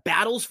he kind of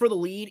battles for the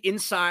lead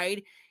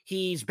inside.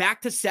 He's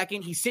back to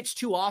 2nd. He sits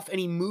 2 off, and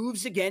he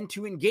moves again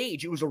to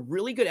engage. It was a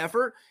really good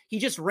effort. He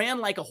just ran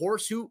like a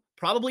horse who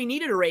probably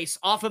needed a race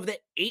off of the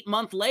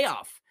 8-month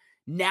layoff.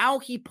 Now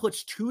he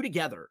puts 2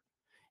 together,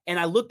 and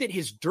I looked at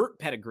his dirt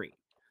pedigree.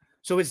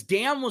 So his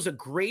dam was a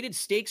graded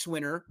stakes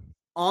winner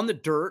on the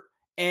dirt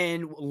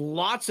and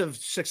lots of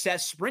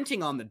success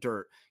sprinting on the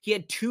dirt. He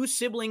had 2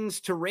 siblings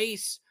to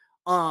race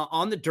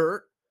on the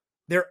dirt.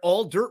 They're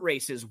all dirt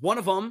races. One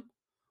of them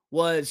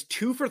was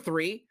 2 for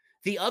 3.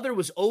 The other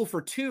was 0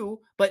 for 2,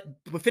 but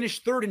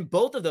finished 3rd in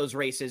both of those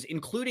races,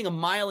 including a 1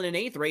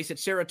 1/8 race at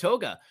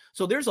Saratoga.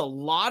 So there's a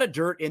lot of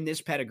dirt in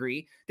this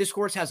pedigree. This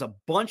horse has a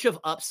bunch of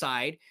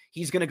upside.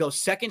 He's going to go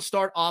 2nd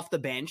start off the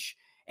bench.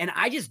 And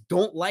I just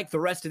don't like the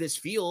rest of this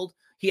field.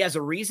 He has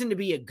a reason to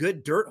be a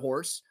good dirt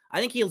horse.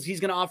 I think he's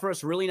going to offer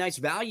us really nice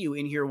value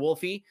in here,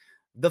 Wolfie.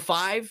 The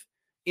 5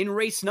 in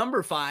race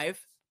number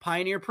 5,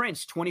 Pioneer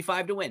Prince,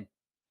 25 to win.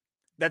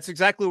 That's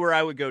exactly where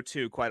I would go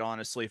too, quite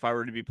honestly, if I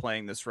were to be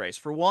playing this race.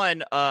 For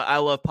one, I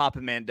love Papa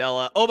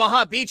Mandela.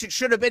 Omaha Beach, it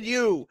should have been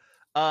you.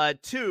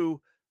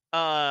 2,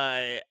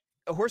 a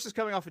horse is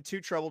coming off of 2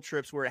 trouble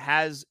trips where it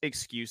has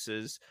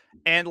excuses.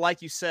 And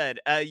like you said,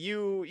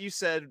 you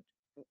said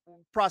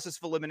process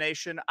of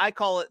elimination. I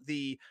call it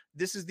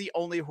this is the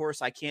only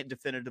horse I can't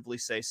definitively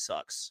say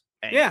sucks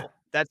angle. Yeah.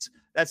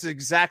 That's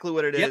exactly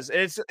what it is.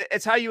 And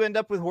it's how you end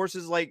up with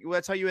horses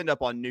that's how you end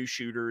up on new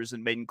shooters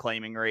and maiden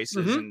claiming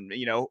races and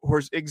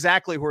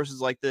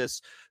horses like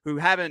this who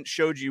haven't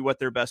showed you what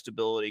their best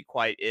ability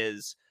quite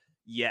is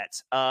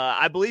yet.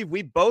 I believe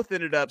we both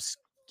ended up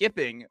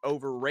skipping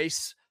over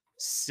race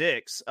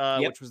 6,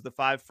 which was the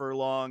 5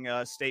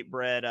 furlong state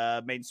bred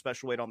maiden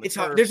special weight on the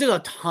turf. There's just a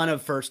ton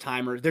of first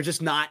timers. They're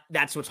just not.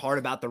 That's what's hard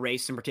about the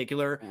race in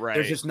particular. Right.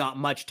 There's just not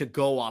much to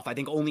go off. I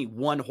think only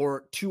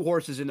 2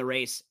 horses in the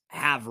race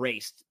have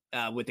raced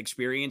with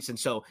experience, and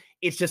so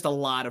it's just a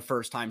lot of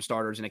first time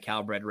starters in a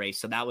Calbred race.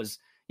 So that was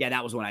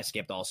one I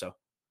skipped also.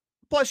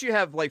 Plus, you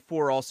have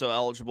 4 also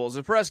eligibles.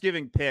 And for us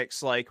giving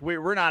picks,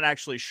 we're not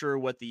actually sure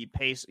what the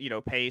pace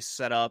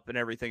setup and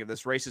everything of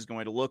this race is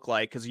going to look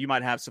like, because you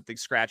might have something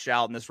scratched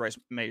out, and this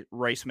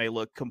race may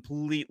look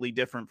completely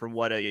different from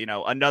what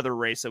another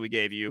race that we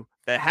gave you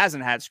that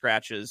hasn't had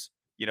scratches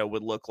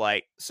would look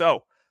like.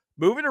 So,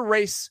 moving to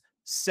race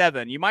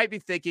 7, you might be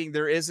thinking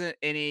there isn't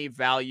any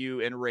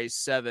value in race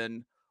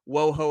 7.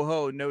 Whoa ho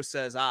ho, no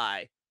says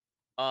I.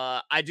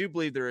 I do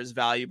believe there is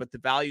value, but the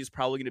value is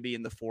probably going to be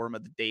in the form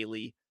of the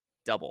daily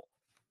double.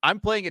 I'm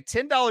playing a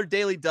 $10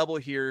 daily double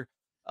here,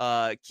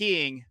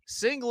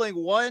 singling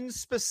one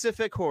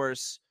specific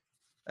horse.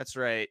 That's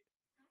right.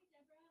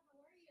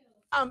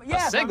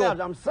 Yes,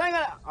 I'm singing.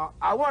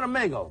 I want to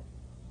mingle.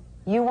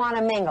 You want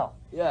to mingle?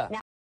 Yeah. Now,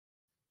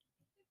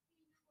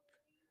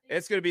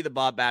 It's going to be the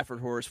Bob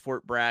Baffert horse,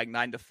 Fort Bragg,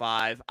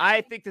 9-5.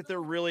 I think that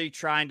they're really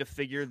trying to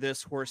figure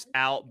this horse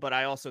out, but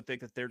I also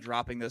think that they're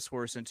dropping this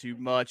horse into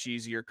much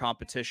easier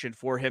competition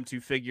for him to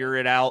figure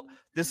it out.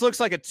 This looks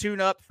like a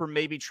tune-up for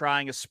maybe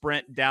trying a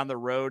sprint down the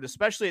road,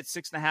 especially at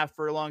 6.5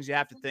 furlongs. You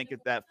have to think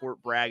that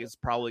Fort Bragg is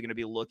probably going to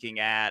be looking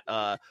at.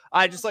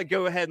 I just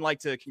go ahead and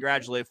to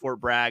congratulate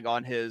Fort Bragg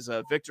on his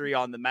victory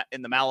in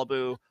the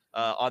Malibu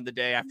on the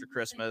day after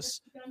Christmas,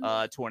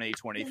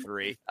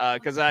 2023,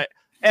 because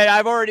And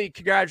I've already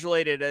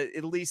congratulated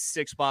at least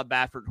 6 Bob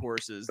Baffert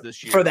horses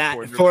this year for the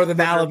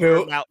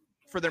Malibu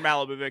for their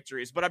Malibu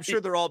victories, but I'm sure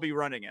they'll all be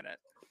running in it.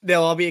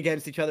 They'll all be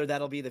against each other.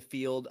 That'll be the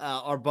field.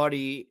 Our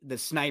buddy, the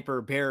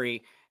sniper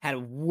Barry, had a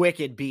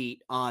wicked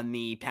beat on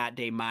the Pat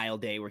Day Mile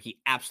Day where he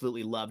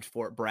absolutely loved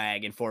Fort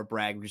Bragg, and Fort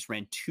Bragg just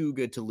ran too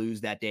good to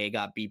lose that day.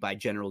 Got beat by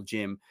General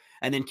Jim,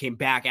 and then came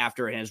back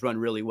after it and has run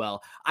really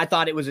well. I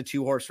thought it was a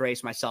 2-horse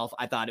race myself.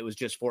 I thought it was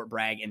just Fort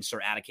Bragg and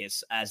Sir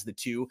Atticus as the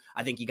 2.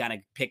 I think you got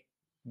to pick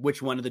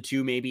which one of the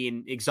 2, maybe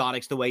in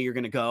exotics, the way you're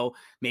going to go.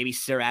 Maybe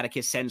Sir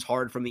Atticus sends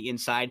hard from the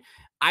inside.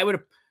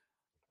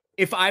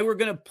 If I were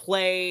going to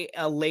play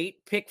a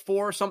late pick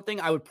 4 or something,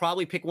 I would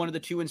probably pick one of the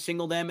 2 and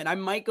single them. And I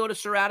might go to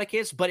Sir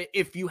Atticus, but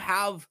if you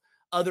have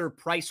other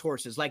price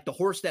horses, like the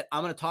horse that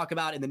I'm going to talk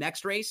about in the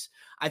next race,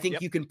 I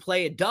think you can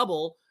play a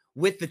double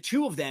with the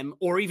 2 of them,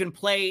 or even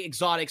play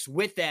exotics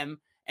with them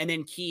and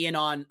then key in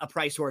on a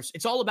price horse.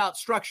 It's all about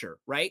structure,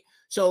 right?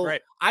 So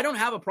I don't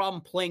have a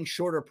problem playing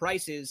shorter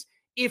prices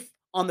if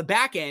on the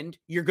back end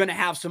you're going to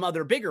have some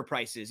other bigger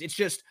prices. It's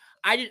just,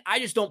 I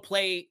just don't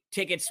play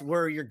tickets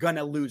where you're going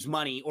to lose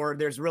money, or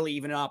there's really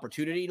even an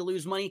opportunity to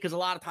lose money. Cause a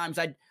lot of times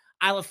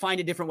I'll find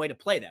a different way to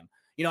play them.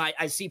 You know,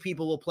 I see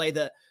people will play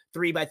the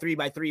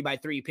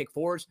 3x3x3x3 pick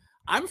 4s.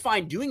 I'm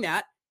fine doing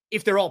that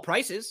if they're all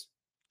prices,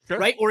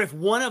 right? Or if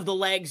one of the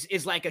legs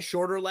is like a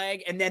shorter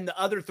leg and then the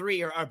other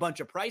 3 are a bunch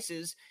of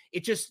prices.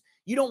 It just,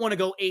 you don't want to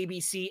go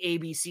ABC,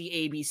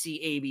 ABC,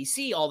 ABC,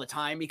 ABC all the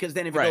time, because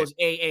then if it goes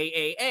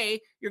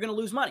A, you're going to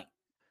lose money.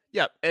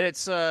 Yeah, and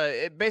it's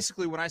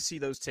basically when I see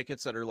those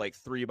tickets that are like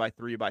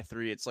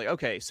 3x3x3, it's like,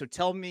 okay, so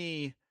tell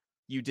me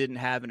you didn't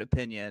have an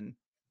opinion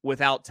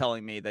without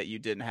telling me that you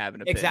didn't have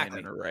an opinion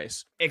in a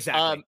race.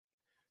 Exactly.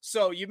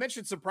 So you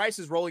mentioned some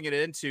prices rolling it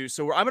into.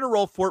 So I'm going to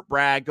roll Fort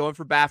Bragg, going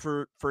for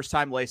Baffert, first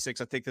time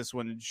Lasix. I think this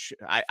one,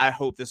 I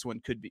hope this one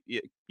could be,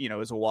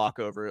 is a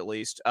walkover at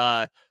least.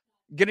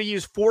 Going to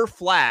use 4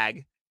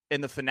 Flag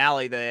in the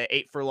finale, the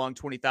 8 furlong,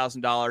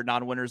 $20,000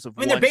 non-winners of. I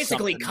mean, they're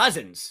basically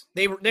cousins.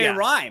 They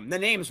rhyme. The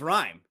names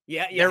rhyme.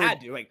 Yeah, you had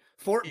to, like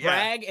Fort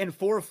Bragg and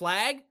 4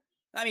 Flag.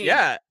 I mean,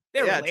 they're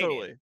related.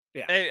 Totally.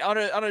 Yeah.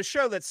 And on a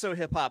show that's so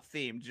hip hop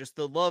themed, just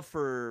the love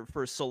for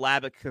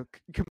syllabic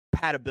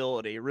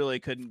compatibility really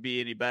couldn't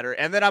be any better.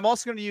 And then I'm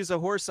also going to use a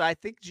horse I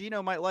think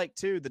Gino might like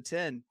too, the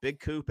 10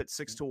 Big Coop at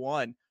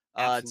 6-1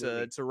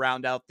 to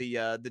round out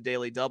the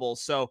daily double.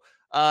 So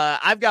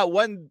I've got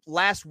one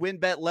last win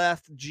bet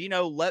left.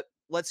 Gino,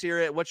 let's hear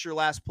it. What's your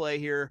last play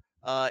here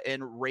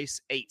in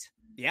race 8?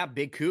 Yeah,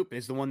 Big Coop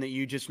is the one that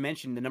you just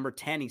mentioned, the number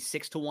 10. He's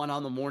 6-1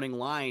 on the morning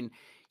line.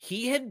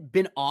 He had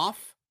been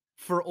off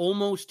for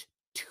almost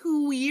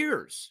 2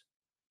 years,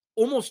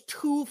 almost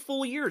 2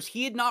 full years.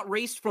 He had not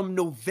raced from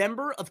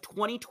November of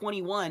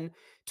 2021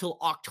 till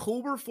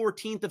October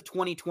 14th of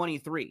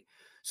 2023.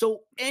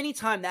 So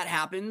anytime that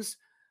happens,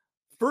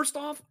 first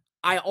off,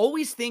 I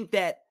always think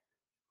that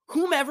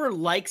whomever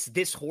likes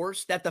this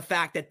horse, that the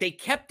fact that they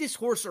kept this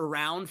horse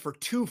around for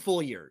 2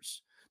 full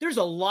years. There's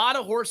a lot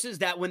of horses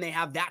that when they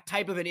have that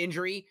type of an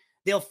injury,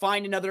 they'll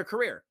find another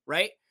career,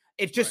 right?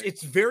 It's just,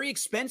 it's very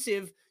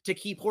expensive to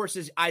keep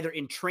horses either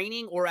in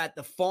training or at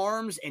the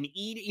farms and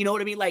eat, you know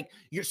what I mean? Like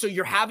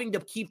you're having to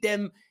keep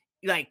them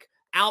like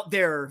out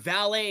there,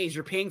 valets,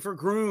 you're paying for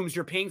grooms,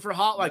 you're paying for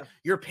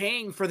you're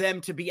paying for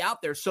them to be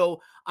out there. So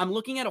I'm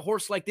looking at a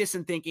horse like this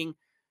and thinking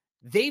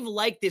they've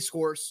liked this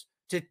horse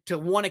to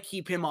want to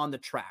keep him on the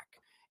track.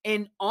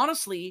 And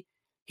honestly,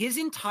 his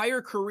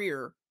entire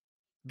career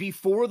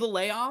before the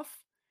layoff,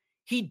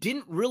 he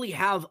didn't really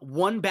have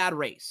one bad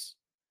race.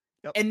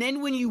 Yep. And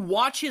then when you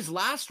watch his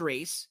last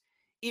race,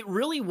 it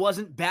really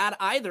wasn't bad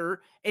either.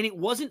 And it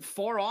wasn't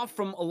far off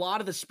from a lot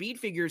of the speed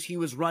figures he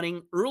was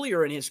running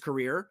earlier in his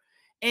career.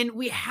 And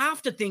we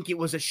have to think it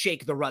was a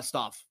shake the rust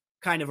off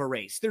kind of a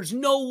race. There's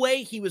no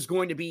way he was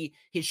going to be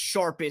his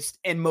sharpest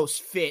and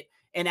most fit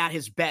and at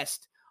his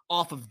best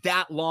off of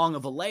that long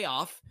of a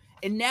layoff.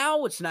 And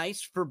now what's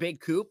nice for Big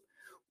Coop,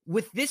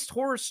 with this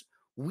horse,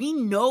 we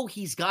know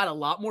he's got a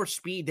lot more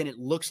speed than it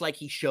looks like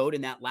he showed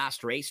in that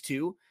last race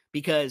too,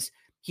 because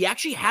he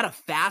actually had a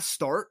fast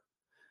start,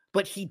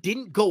 but he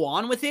didn't go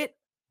on with it.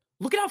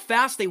 Look at how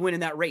fast they went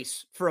in that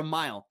race for a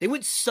mile. They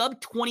went sub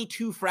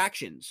 22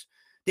 fractions.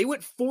 They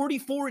went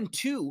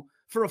 44-2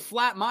 for a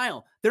flat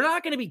mile. They're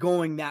not going to be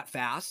going that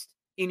fast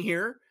in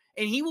here,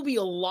 and he will be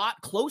a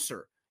lot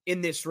closer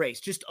in this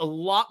race, just a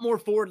lot more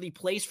forwardly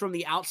placed from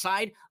the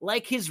outside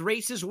like his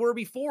races were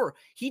before.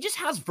 He just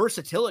has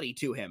versatility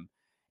to him.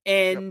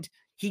 And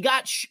he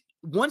got,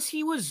 once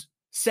he was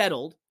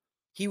settled,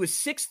 he was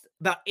 6th,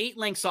 about 8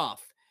 lengths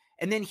off.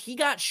 And then he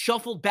got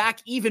shuffled back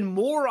even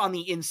more on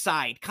the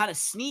inside, kind of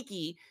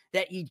sneaky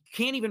that you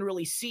can't even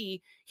really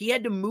see. He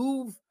had to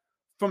move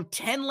from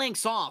 10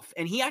 lengths off,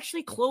 and he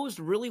actually closed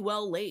really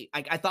well late.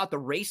 I thought the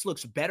race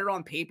looks better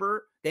on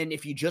paper than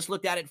if you just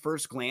looked at it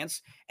first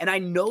glance. And I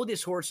know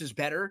this horse is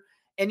better.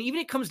 And even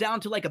it comes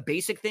down to like a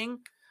basic thing.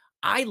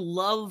 I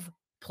love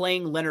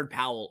playing Leonard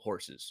Powell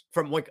horses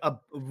from like a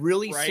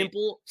really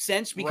simple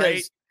sense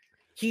because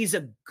he's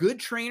a good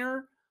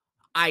trainer.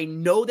 I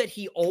know that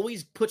he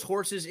always puts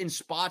horses in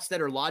spots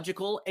that are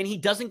logical, and he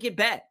doesn't get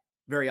bet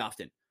very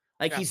often.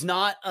 Like he's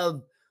not a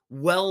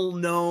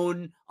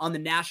well-known on the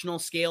national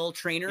scale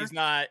trainer. He's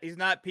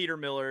not Peter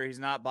Miller. He's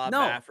not Bob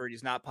Baffert.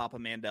 He's not Papa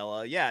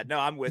Mandela. Yeah, no,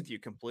 I'm with you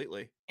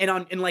completely.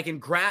 And in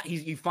grass,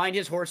 you find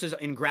his horses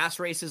in grass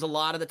races a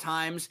lot of the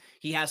times.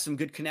 He has some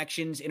good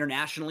connections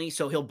internationally,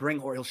 so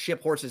he'll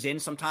ship horses in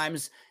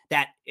sometimes.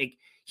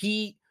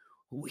 He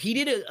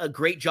did a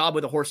great job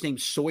with a horse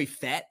named Soy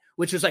Fett,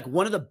 which was like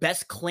one of the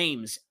best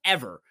claims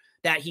ever.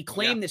 That he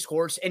claimed this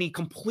horse, and he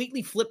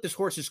completely flipped this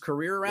horse's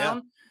career around.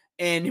 Yeah.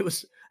 And it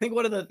was, I think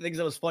one of the things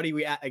that was funny,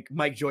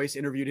 Mike Joyce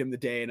interviewed him the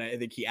day, and I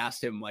think he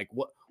asked him like,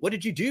 what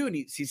did you do? And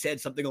he said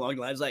something along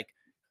the lines like,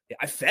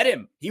 I fed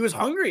him. He was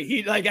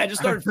hungry. I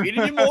just started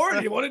feeding him more,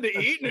 and he wanted to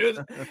eat. And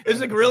it was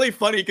like really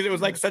funny because it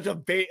was like such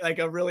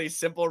a really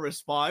simple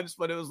response,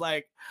 but it was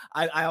like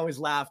I always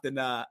laughed. And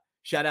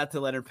shout out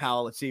to Leonard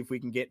Powell. Let's see if we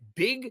can get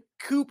Big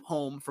Coop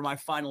home for my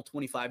final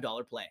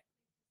 $25 play.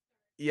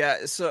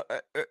 Yeah. So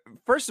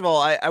first of all,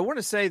 I want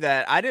to say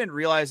that I didn't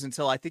realize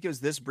until I think it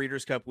was this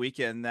Breeders' Cup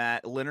weekend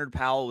that Leonard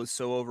Powell was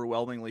so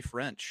overwhelmingly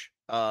French.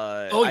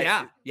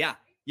 Yeah.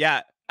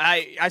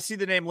 I see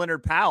the name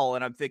Leonard Powell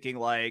and I'm thinking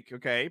like,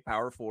 okay,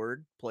 power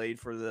forward, played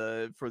for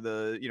the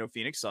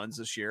Phoenix Suns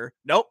this year.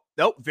 Nope.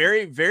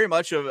 Very, very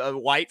much a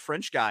white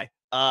French guy.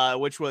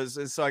 Which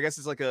was, so I guess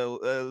it's like a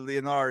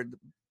Leonard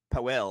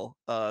Powell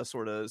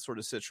sort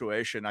of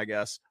situation, I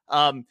guess.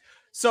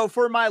 So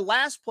for my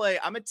last play,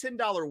 I'm a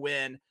 $10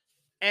 win.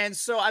 And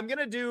so I'm going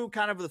to do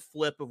kind of the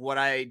flip of what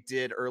I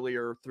did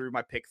earlier through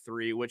my pick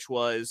 3, which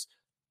was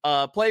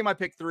playing my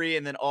pick 3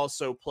 and then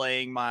also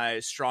playing my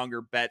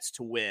stronger bets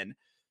to win.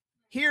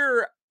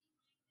 Here,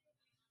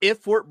 if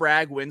Fort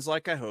Bragg wins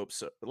like I hope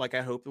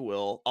it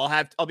will,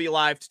 I'll be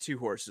alive to 2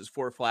 horses,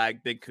 4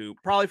 Flag, Big Coop,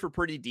 probably for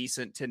pretty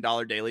decent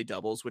 $10 daily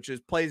doubles, which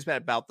plays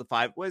at about the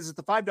 5. What is it,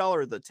 the $5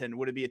 or the 10?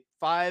 Would it be a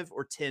 5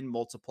 or 10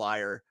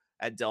 multiplier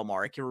at Del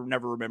Mar? I can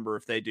never remember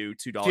if they do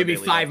 $2. It would be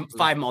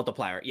 5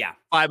 multiplier. Yeah.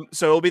 5.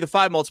 So it'll be the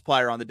 5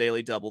 multiplier on the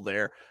daily double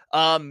there.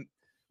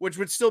 Which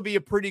would still be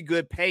a pretty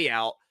good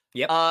payout.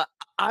 Yep.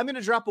 I'm going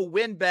to drop a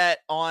win bet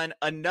on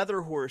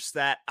another horse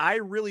that I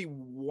really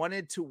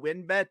wanted to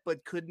win bet,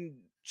 but couldn't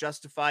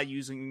justify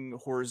using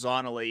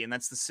horizontally. And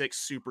that's the 6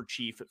 Super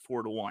Chief at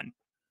 4-1.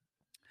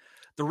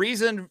 The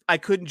reason I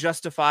couldn't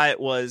justify it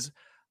was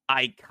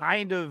I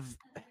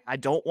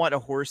don't want a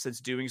horse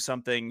that's doing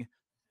something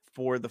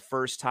for the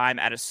first time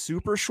at a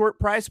super short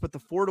price, but the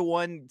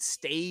 4-1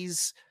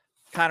 stays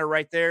kind of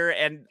right there.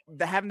 And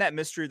having that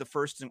mystery of the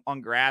first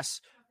on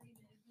grass,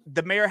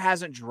 the mare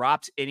hasn't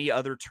dropped any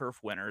other turf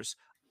winners.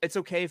 It's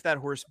okay if that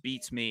horse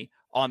beats me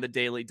on the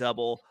daily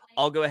double.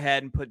 I'll go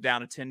ahead and put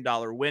down a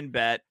 $10 win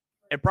bet.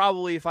 And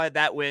probably if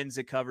that wins,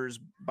 it covers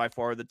by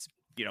far the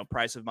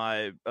price of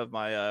my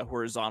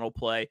horizontal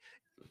play.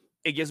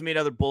 It gives me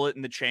another bullet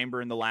in the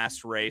chamber in the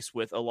last race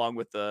along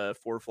with the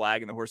 4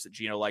 Flag and the horse that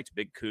Gino liked,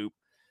 Big Coop.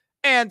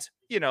 And,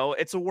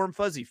 it's a warm,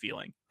 fuzzy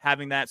feeling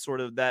having that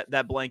sort of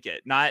that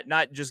blanket, not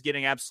just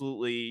getting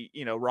absolutely,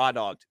 raw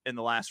dogged in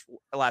the last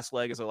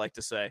leg, as I like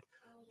to say.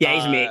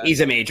 Yeah,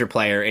 he's a major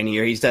player in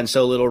here. He's done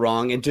so little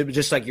wrong. And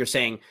just like you're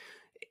saying,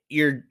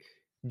 you're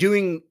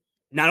doing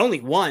not only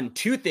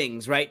 2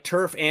 things, right?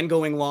 Turf and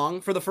going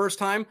long for the first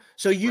time.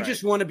 So you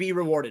just want to be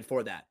rewarded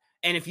for that.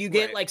 And if you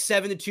get like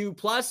 7-2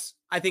 plus,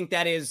 I think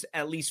that is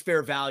at least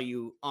fair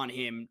value on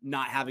him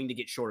not having to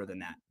get shorter than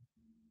that.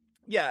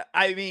 Yeah,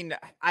 I mean,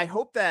 I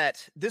hope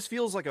that this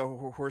feels like a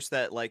horse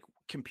that, like,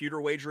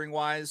 computer wagering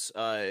wise,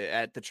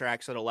 at the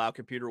tracks that allow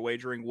computer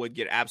wagering would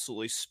get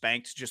absolutely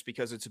spanked just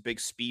because it's a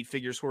big speed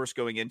figures horse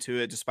going into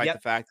it, despite the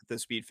fact that the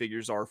speed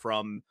figures are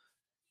from,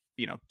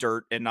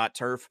 dirt and not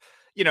turf.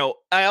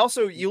 I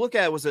also, you look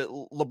at, was it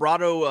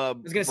Labrado? I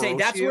was going to say,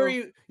 that's where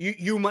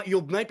you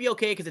might be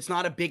okay because it's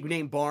not a big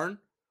name barn,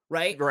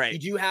 right? Right. You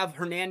do have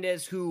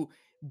Hernandez who,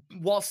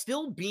 while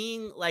still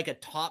being like a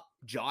top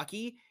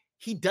jockey,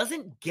 he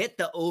doesn't get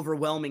the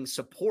overwhelming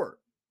support,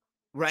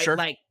 right? Sure.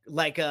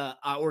 Like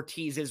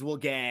Ortiz's will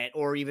get,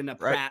 or even a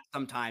Pratt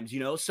sometimes,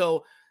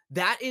 So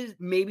that is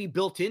maybe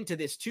built into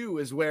this too,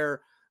 is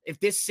where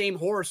if this same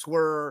horse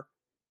were,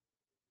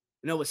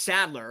 a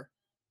Sadler,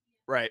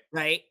 right,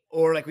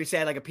 or like we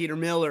said, like a Peter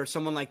Miller or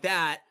someone like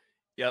that,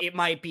 it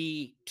might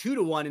be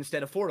 2-1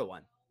 instead of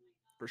 4-1.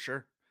 For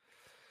sure.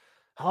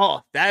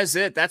 Oh, that is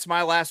it. That's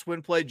my last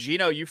win play.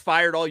 Gino, you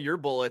fired all your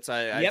bullets.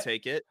 I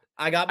take it.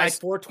 I got my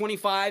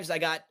 425s. I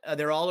got,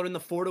 they're all in the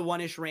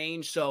 4-1-ish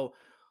range. So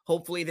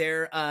hopefully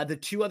they're the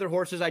 2 other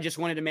horses I just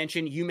wanted to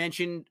mention. We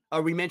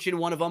mentioned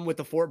one of them with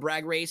the Fort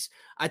Bragg race.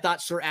 I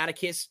thought Sir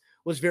Atticus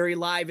was very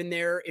live in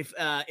there.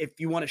 If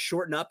you want to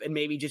shorten up and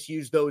maybe just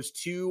use those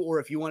 2, or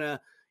if you want to,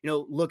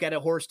 look at a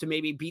horse to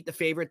maybe beat the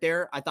favorite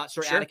there, I thought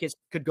Sir Atticus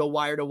could go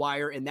wire to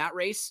wire in that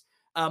race.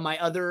 My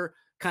other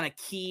kind of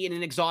key in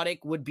an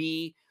exotic would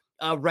be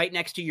right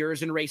next to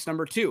yours in race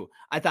number 2.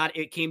 I thought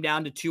it came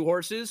down to 2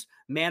 horses,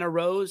 Mana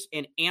Rose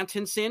and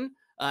Antonsen.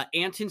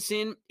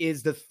 Antonsen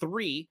is the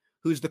 3,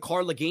 who's the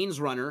Carla Gaines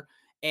runner.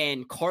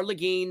 And Carla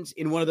Gaines,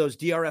 in one of those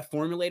DRF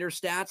formulator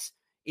stats,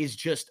 is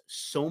just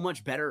so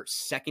much better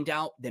second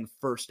out than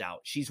first out.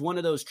 She's one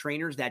of those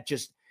trainers that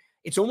just,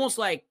 it's almost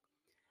like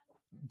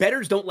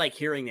bettors don't like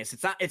hearing this.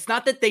 It's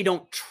not that they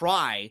don't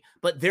try,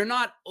 but they're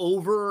not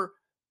over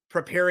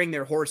preparing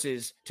their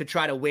horses to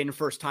try to win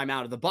first time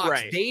out of the box.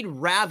 Right. They'd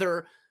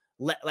rather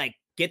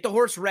get the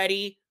horse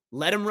ready,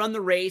 let them run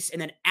the race,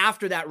 and then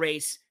after that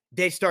race,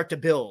 they start to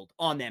build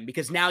on them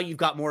because now you've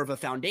got more of a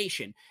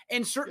foundation.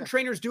 And certain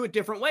trainers do it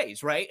different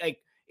ways, right? Like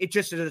it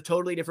just is a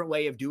totally different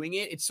way of doing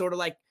it. It's sort of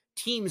like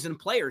teams and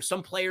players.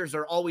 Some players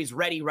are always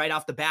ready right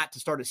off the bat to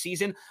start a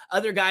season.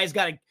 Other guys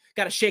got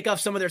to shake off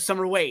some of their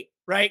summer weight,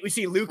 right? We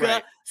see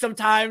Luka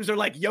sometimes, or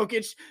like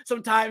Jokic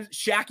sometimes.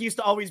 Shaq used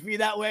to always be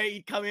that way.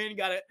 He'd come in,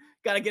 got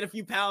to get a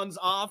few pounds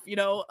off, you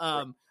know.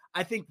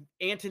 I think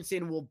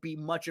Antonsen will be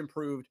much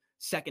improved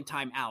second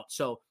time out.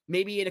 So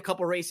maybe in a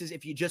couple races,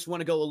 if you just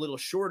want to go a little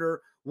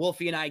shorter,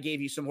 Wolfie and I gave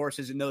you some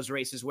horses in those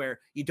races where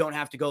you don't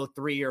have to go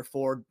 3 or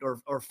 4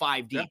 or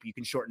 5 deep. You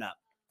can shorten up.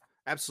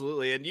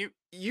 Absolutely. And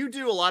you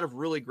do a lot of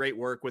really great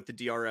work with the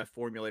DRF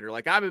formulator.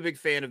 Like I'm a big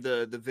fan of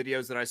the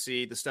videos that I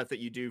see, the stuff that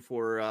you do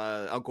for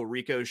Uncle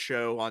Rico's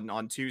show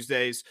on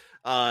Tuesdays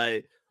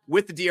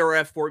with the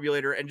DRF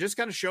formulator, and just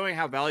kind of showing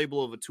how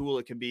valuable of a tool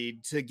it can be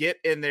to get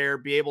in there,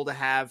 be able to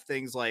have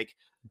things like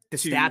the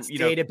stats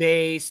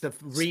database, the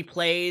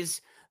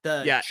replays,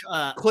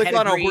 click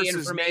on a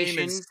horse's name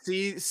and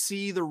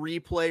see the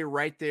replay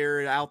right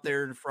there out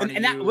there in front of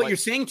you. And what you're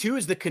saying too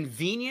is the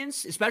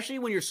convenience, especially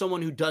when you're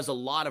someone who does a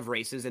lot of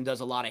races and does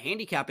a lot of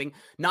handicapping,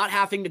 not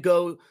having to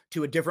go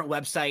to a different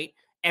website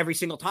every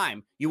single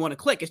time you want to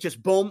click. It's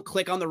just boom,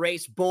 click on the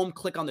race, boom,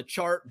 click on the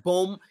chart,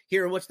 boom,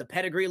 here, what's the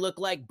pedigree look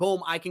like?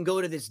 Boom, I can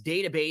go to this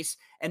database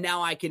and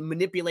now I can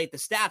manipulate the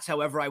stats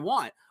however I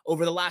want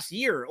over the last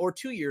year or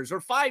 2 years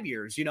or 5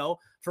 years, you know,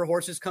 for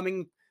horses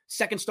coming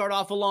second start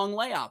off a long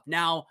layoff.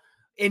 Now,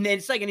 and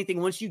it's like anything,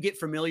 once you get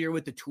familiar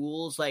with the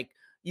tools, like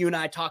you and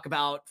I talk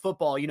about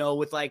football, you know,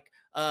 with like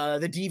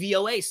the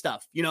DVOA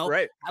stuff, you know,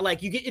 right?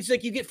 Like you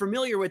get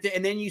familiar with it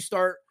and then you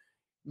start,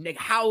 like,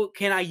 how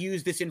can I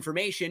use this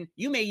information?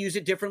 You may use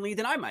it differently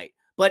than I might,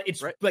 but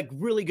it's like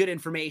really good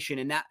information.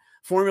 And that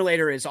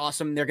formulator is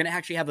awesome. They're going to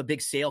actually have a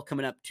big sale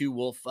coming up too,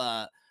 Wolf,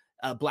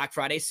 Black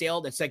Friday sale.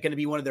 That's like going to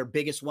be one of their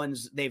biggest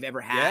ones they've ever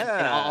had.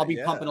 And I'll be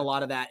pumping a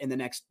lot of that in the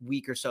next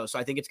week or so. So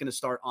I think it's going to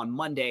start on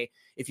Monday.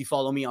 If you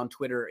follow me on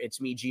Twitter, it's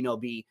me, Gino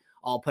B.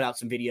 I'll put out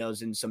some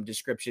videos and some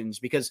descriptions,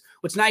 because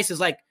what's nice is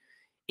like,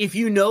 if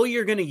you know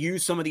you're going to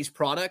use some of these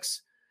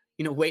products,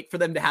 you know, wait for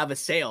them to have a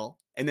sale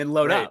and then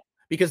load up.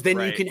 Because then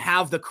you can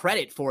have the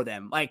credit for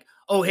them. Like,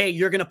 oh, hey,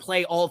 you're going to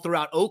play all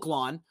throughout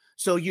Oaklawn,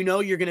 so you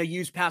know you're going to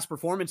use past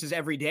performances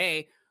every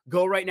day.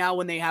 Go right now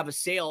when they have a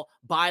sale,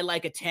 buy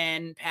like a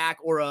 10-pack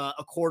or a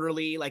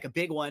quarterly, like a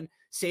big one,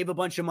 save a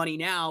bunch of money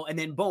now, and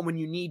then boom, when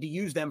you need to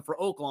use them for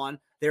Oaklawn,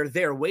 they're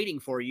there waiting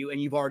for you,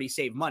 and you've already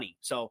saved money.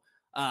 So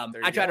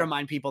I try to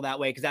remind people that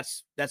way,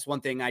 because that's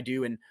one thing I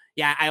do. And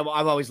yeah, I've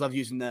always loved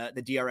using the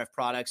DRF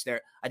products.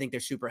 I think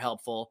they're super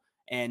helpful,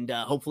 and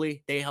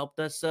hopefully they helped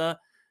us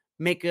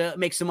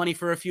make some money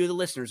for a few of the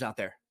listeners out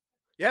there.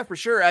 Yeah, for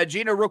sure.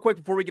 Gino, real quick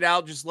before we get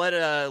out, just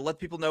let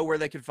people know where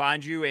they can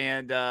find you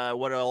and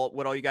what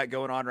all you got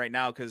going on right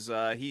now, because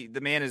the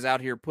man is out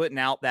here putting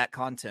out that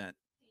content.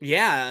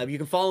 Yeah, you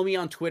can follow me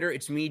on Twitter.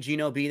 It's me,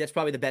 Gino B. That's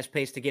probably the best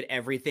place to get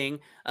everything.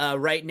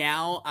 Right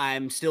now,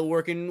 I'm still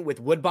working with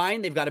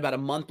Woodbine. They've got about a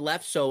month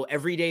left, so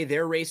every day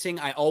they're racing,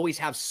 I always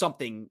have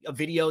something, a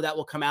video that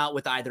will come out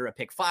with either a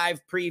pick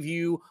 5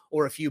 preview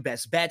or a few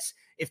best bets.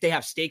 If they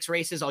have stakes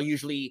races, I'll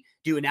usually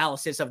do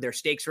analysis of their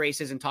stakes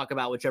races and talk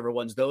about whichever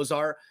ones those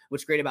are.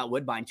 What's great about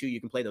Woodbine, too,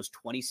 you can play those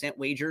 20-cent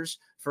wagers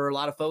for a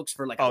lot of folks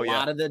for like a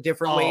lot of the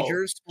different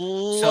wagers.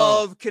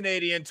 Love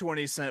Canadian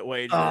 20-cent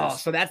wagers. Oh,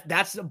 so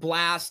that's a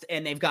blast.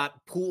 And they've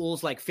got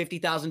pools like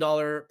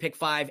 $50,000 pick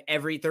 5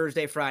 every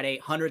Thursday, Friday,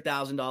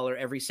 $100,000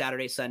 every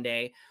Saturday,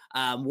 Sunday.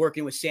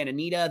 Working with Santa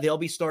Anita. They'll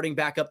be starting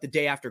back up the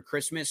day after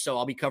Christmas, so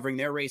I'll be covering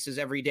their races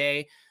every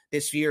day.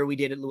 This year we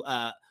did it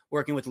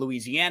working with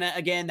Louisiana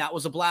again. That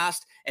was a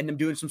blast. And I'm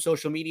doing some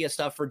social media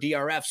stuff for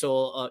DRF.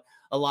 So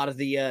a lot of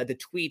the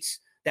tweets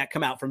that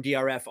come out from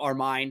DRF are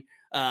mine.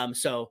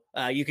 So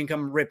you can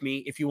come rip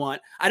me if you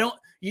want.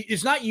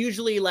 It's not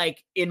usually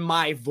like in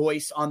my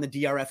voice on the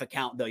DRF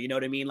account though. You know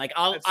what I mean? Like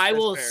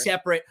I'll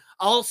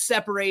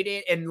separate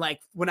it. And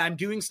like when I'm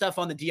doing stuff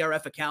on the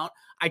DRF account,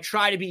 I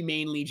try to be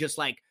mainly just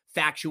like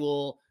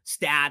factual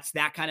stats,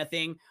 that kind of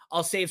thing.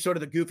 I'll save sort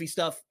of the goofy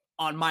stuff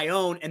on my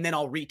own, and then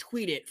I'll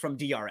retweet it from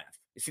DRF.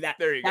 You see that?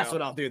 That's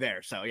what I'll do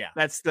there. So yeah,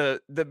 that's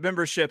the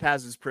membership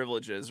has its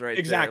privileges, right?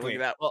 Exactly.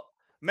 Look at that. Well,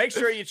 make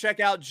sure you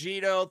check out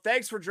Gino.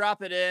 Thanks for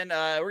dropping in.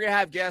 We're gonna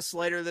have guests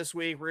later this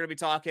week. We're gonna be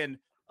talking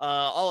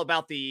all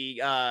about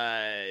the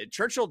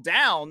Churchill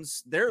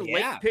Downs. Their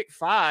late pick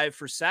 5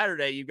 for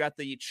Saturday. You've got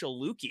the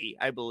Chaluki,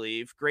 I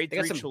believe, grade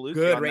 3 Chaluki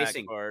good on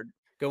racing that card.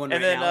 Going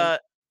and right then, now.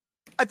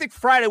 I think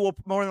Friday we'll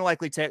more than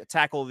likely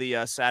tackle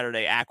the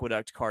Saturday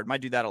Aqueduct card.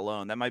 Might do that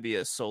alone. That might be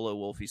a solo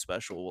Wolfie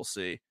special. We'll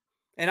see.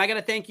 And I got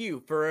to thank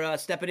you for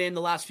stepping in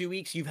the last few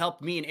weeks. You've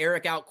helped me and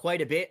Eric out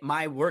quite a bit.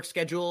 My work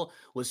schedule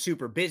was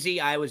super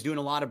busy. I was doing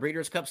a lot of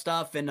Breeders' Cup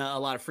stuff and a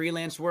lot of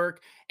freelance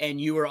work, and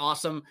you were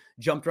awesome.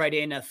 Jumped right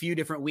in a few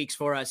different weeks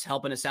for us,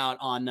 helping us out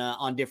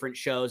on different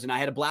shows. And I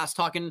had a blast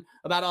talking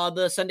about all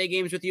the Sunday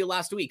games with you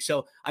last week.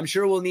 So I'm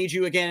sure we'll need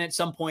you again at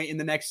some point in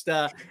the next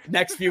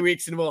few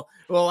weeks, and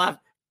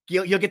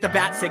you'll get the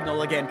bat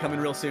signal again coming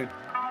real soon.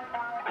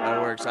 That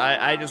works.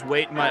 I just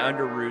wait in my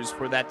underoos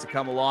for that to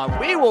come along.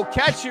 We will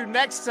catch you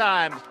next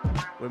time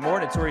with more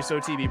Notorious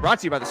OTB, brought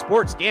to you by the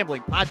Sports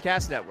Gambling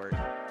Podcast Network.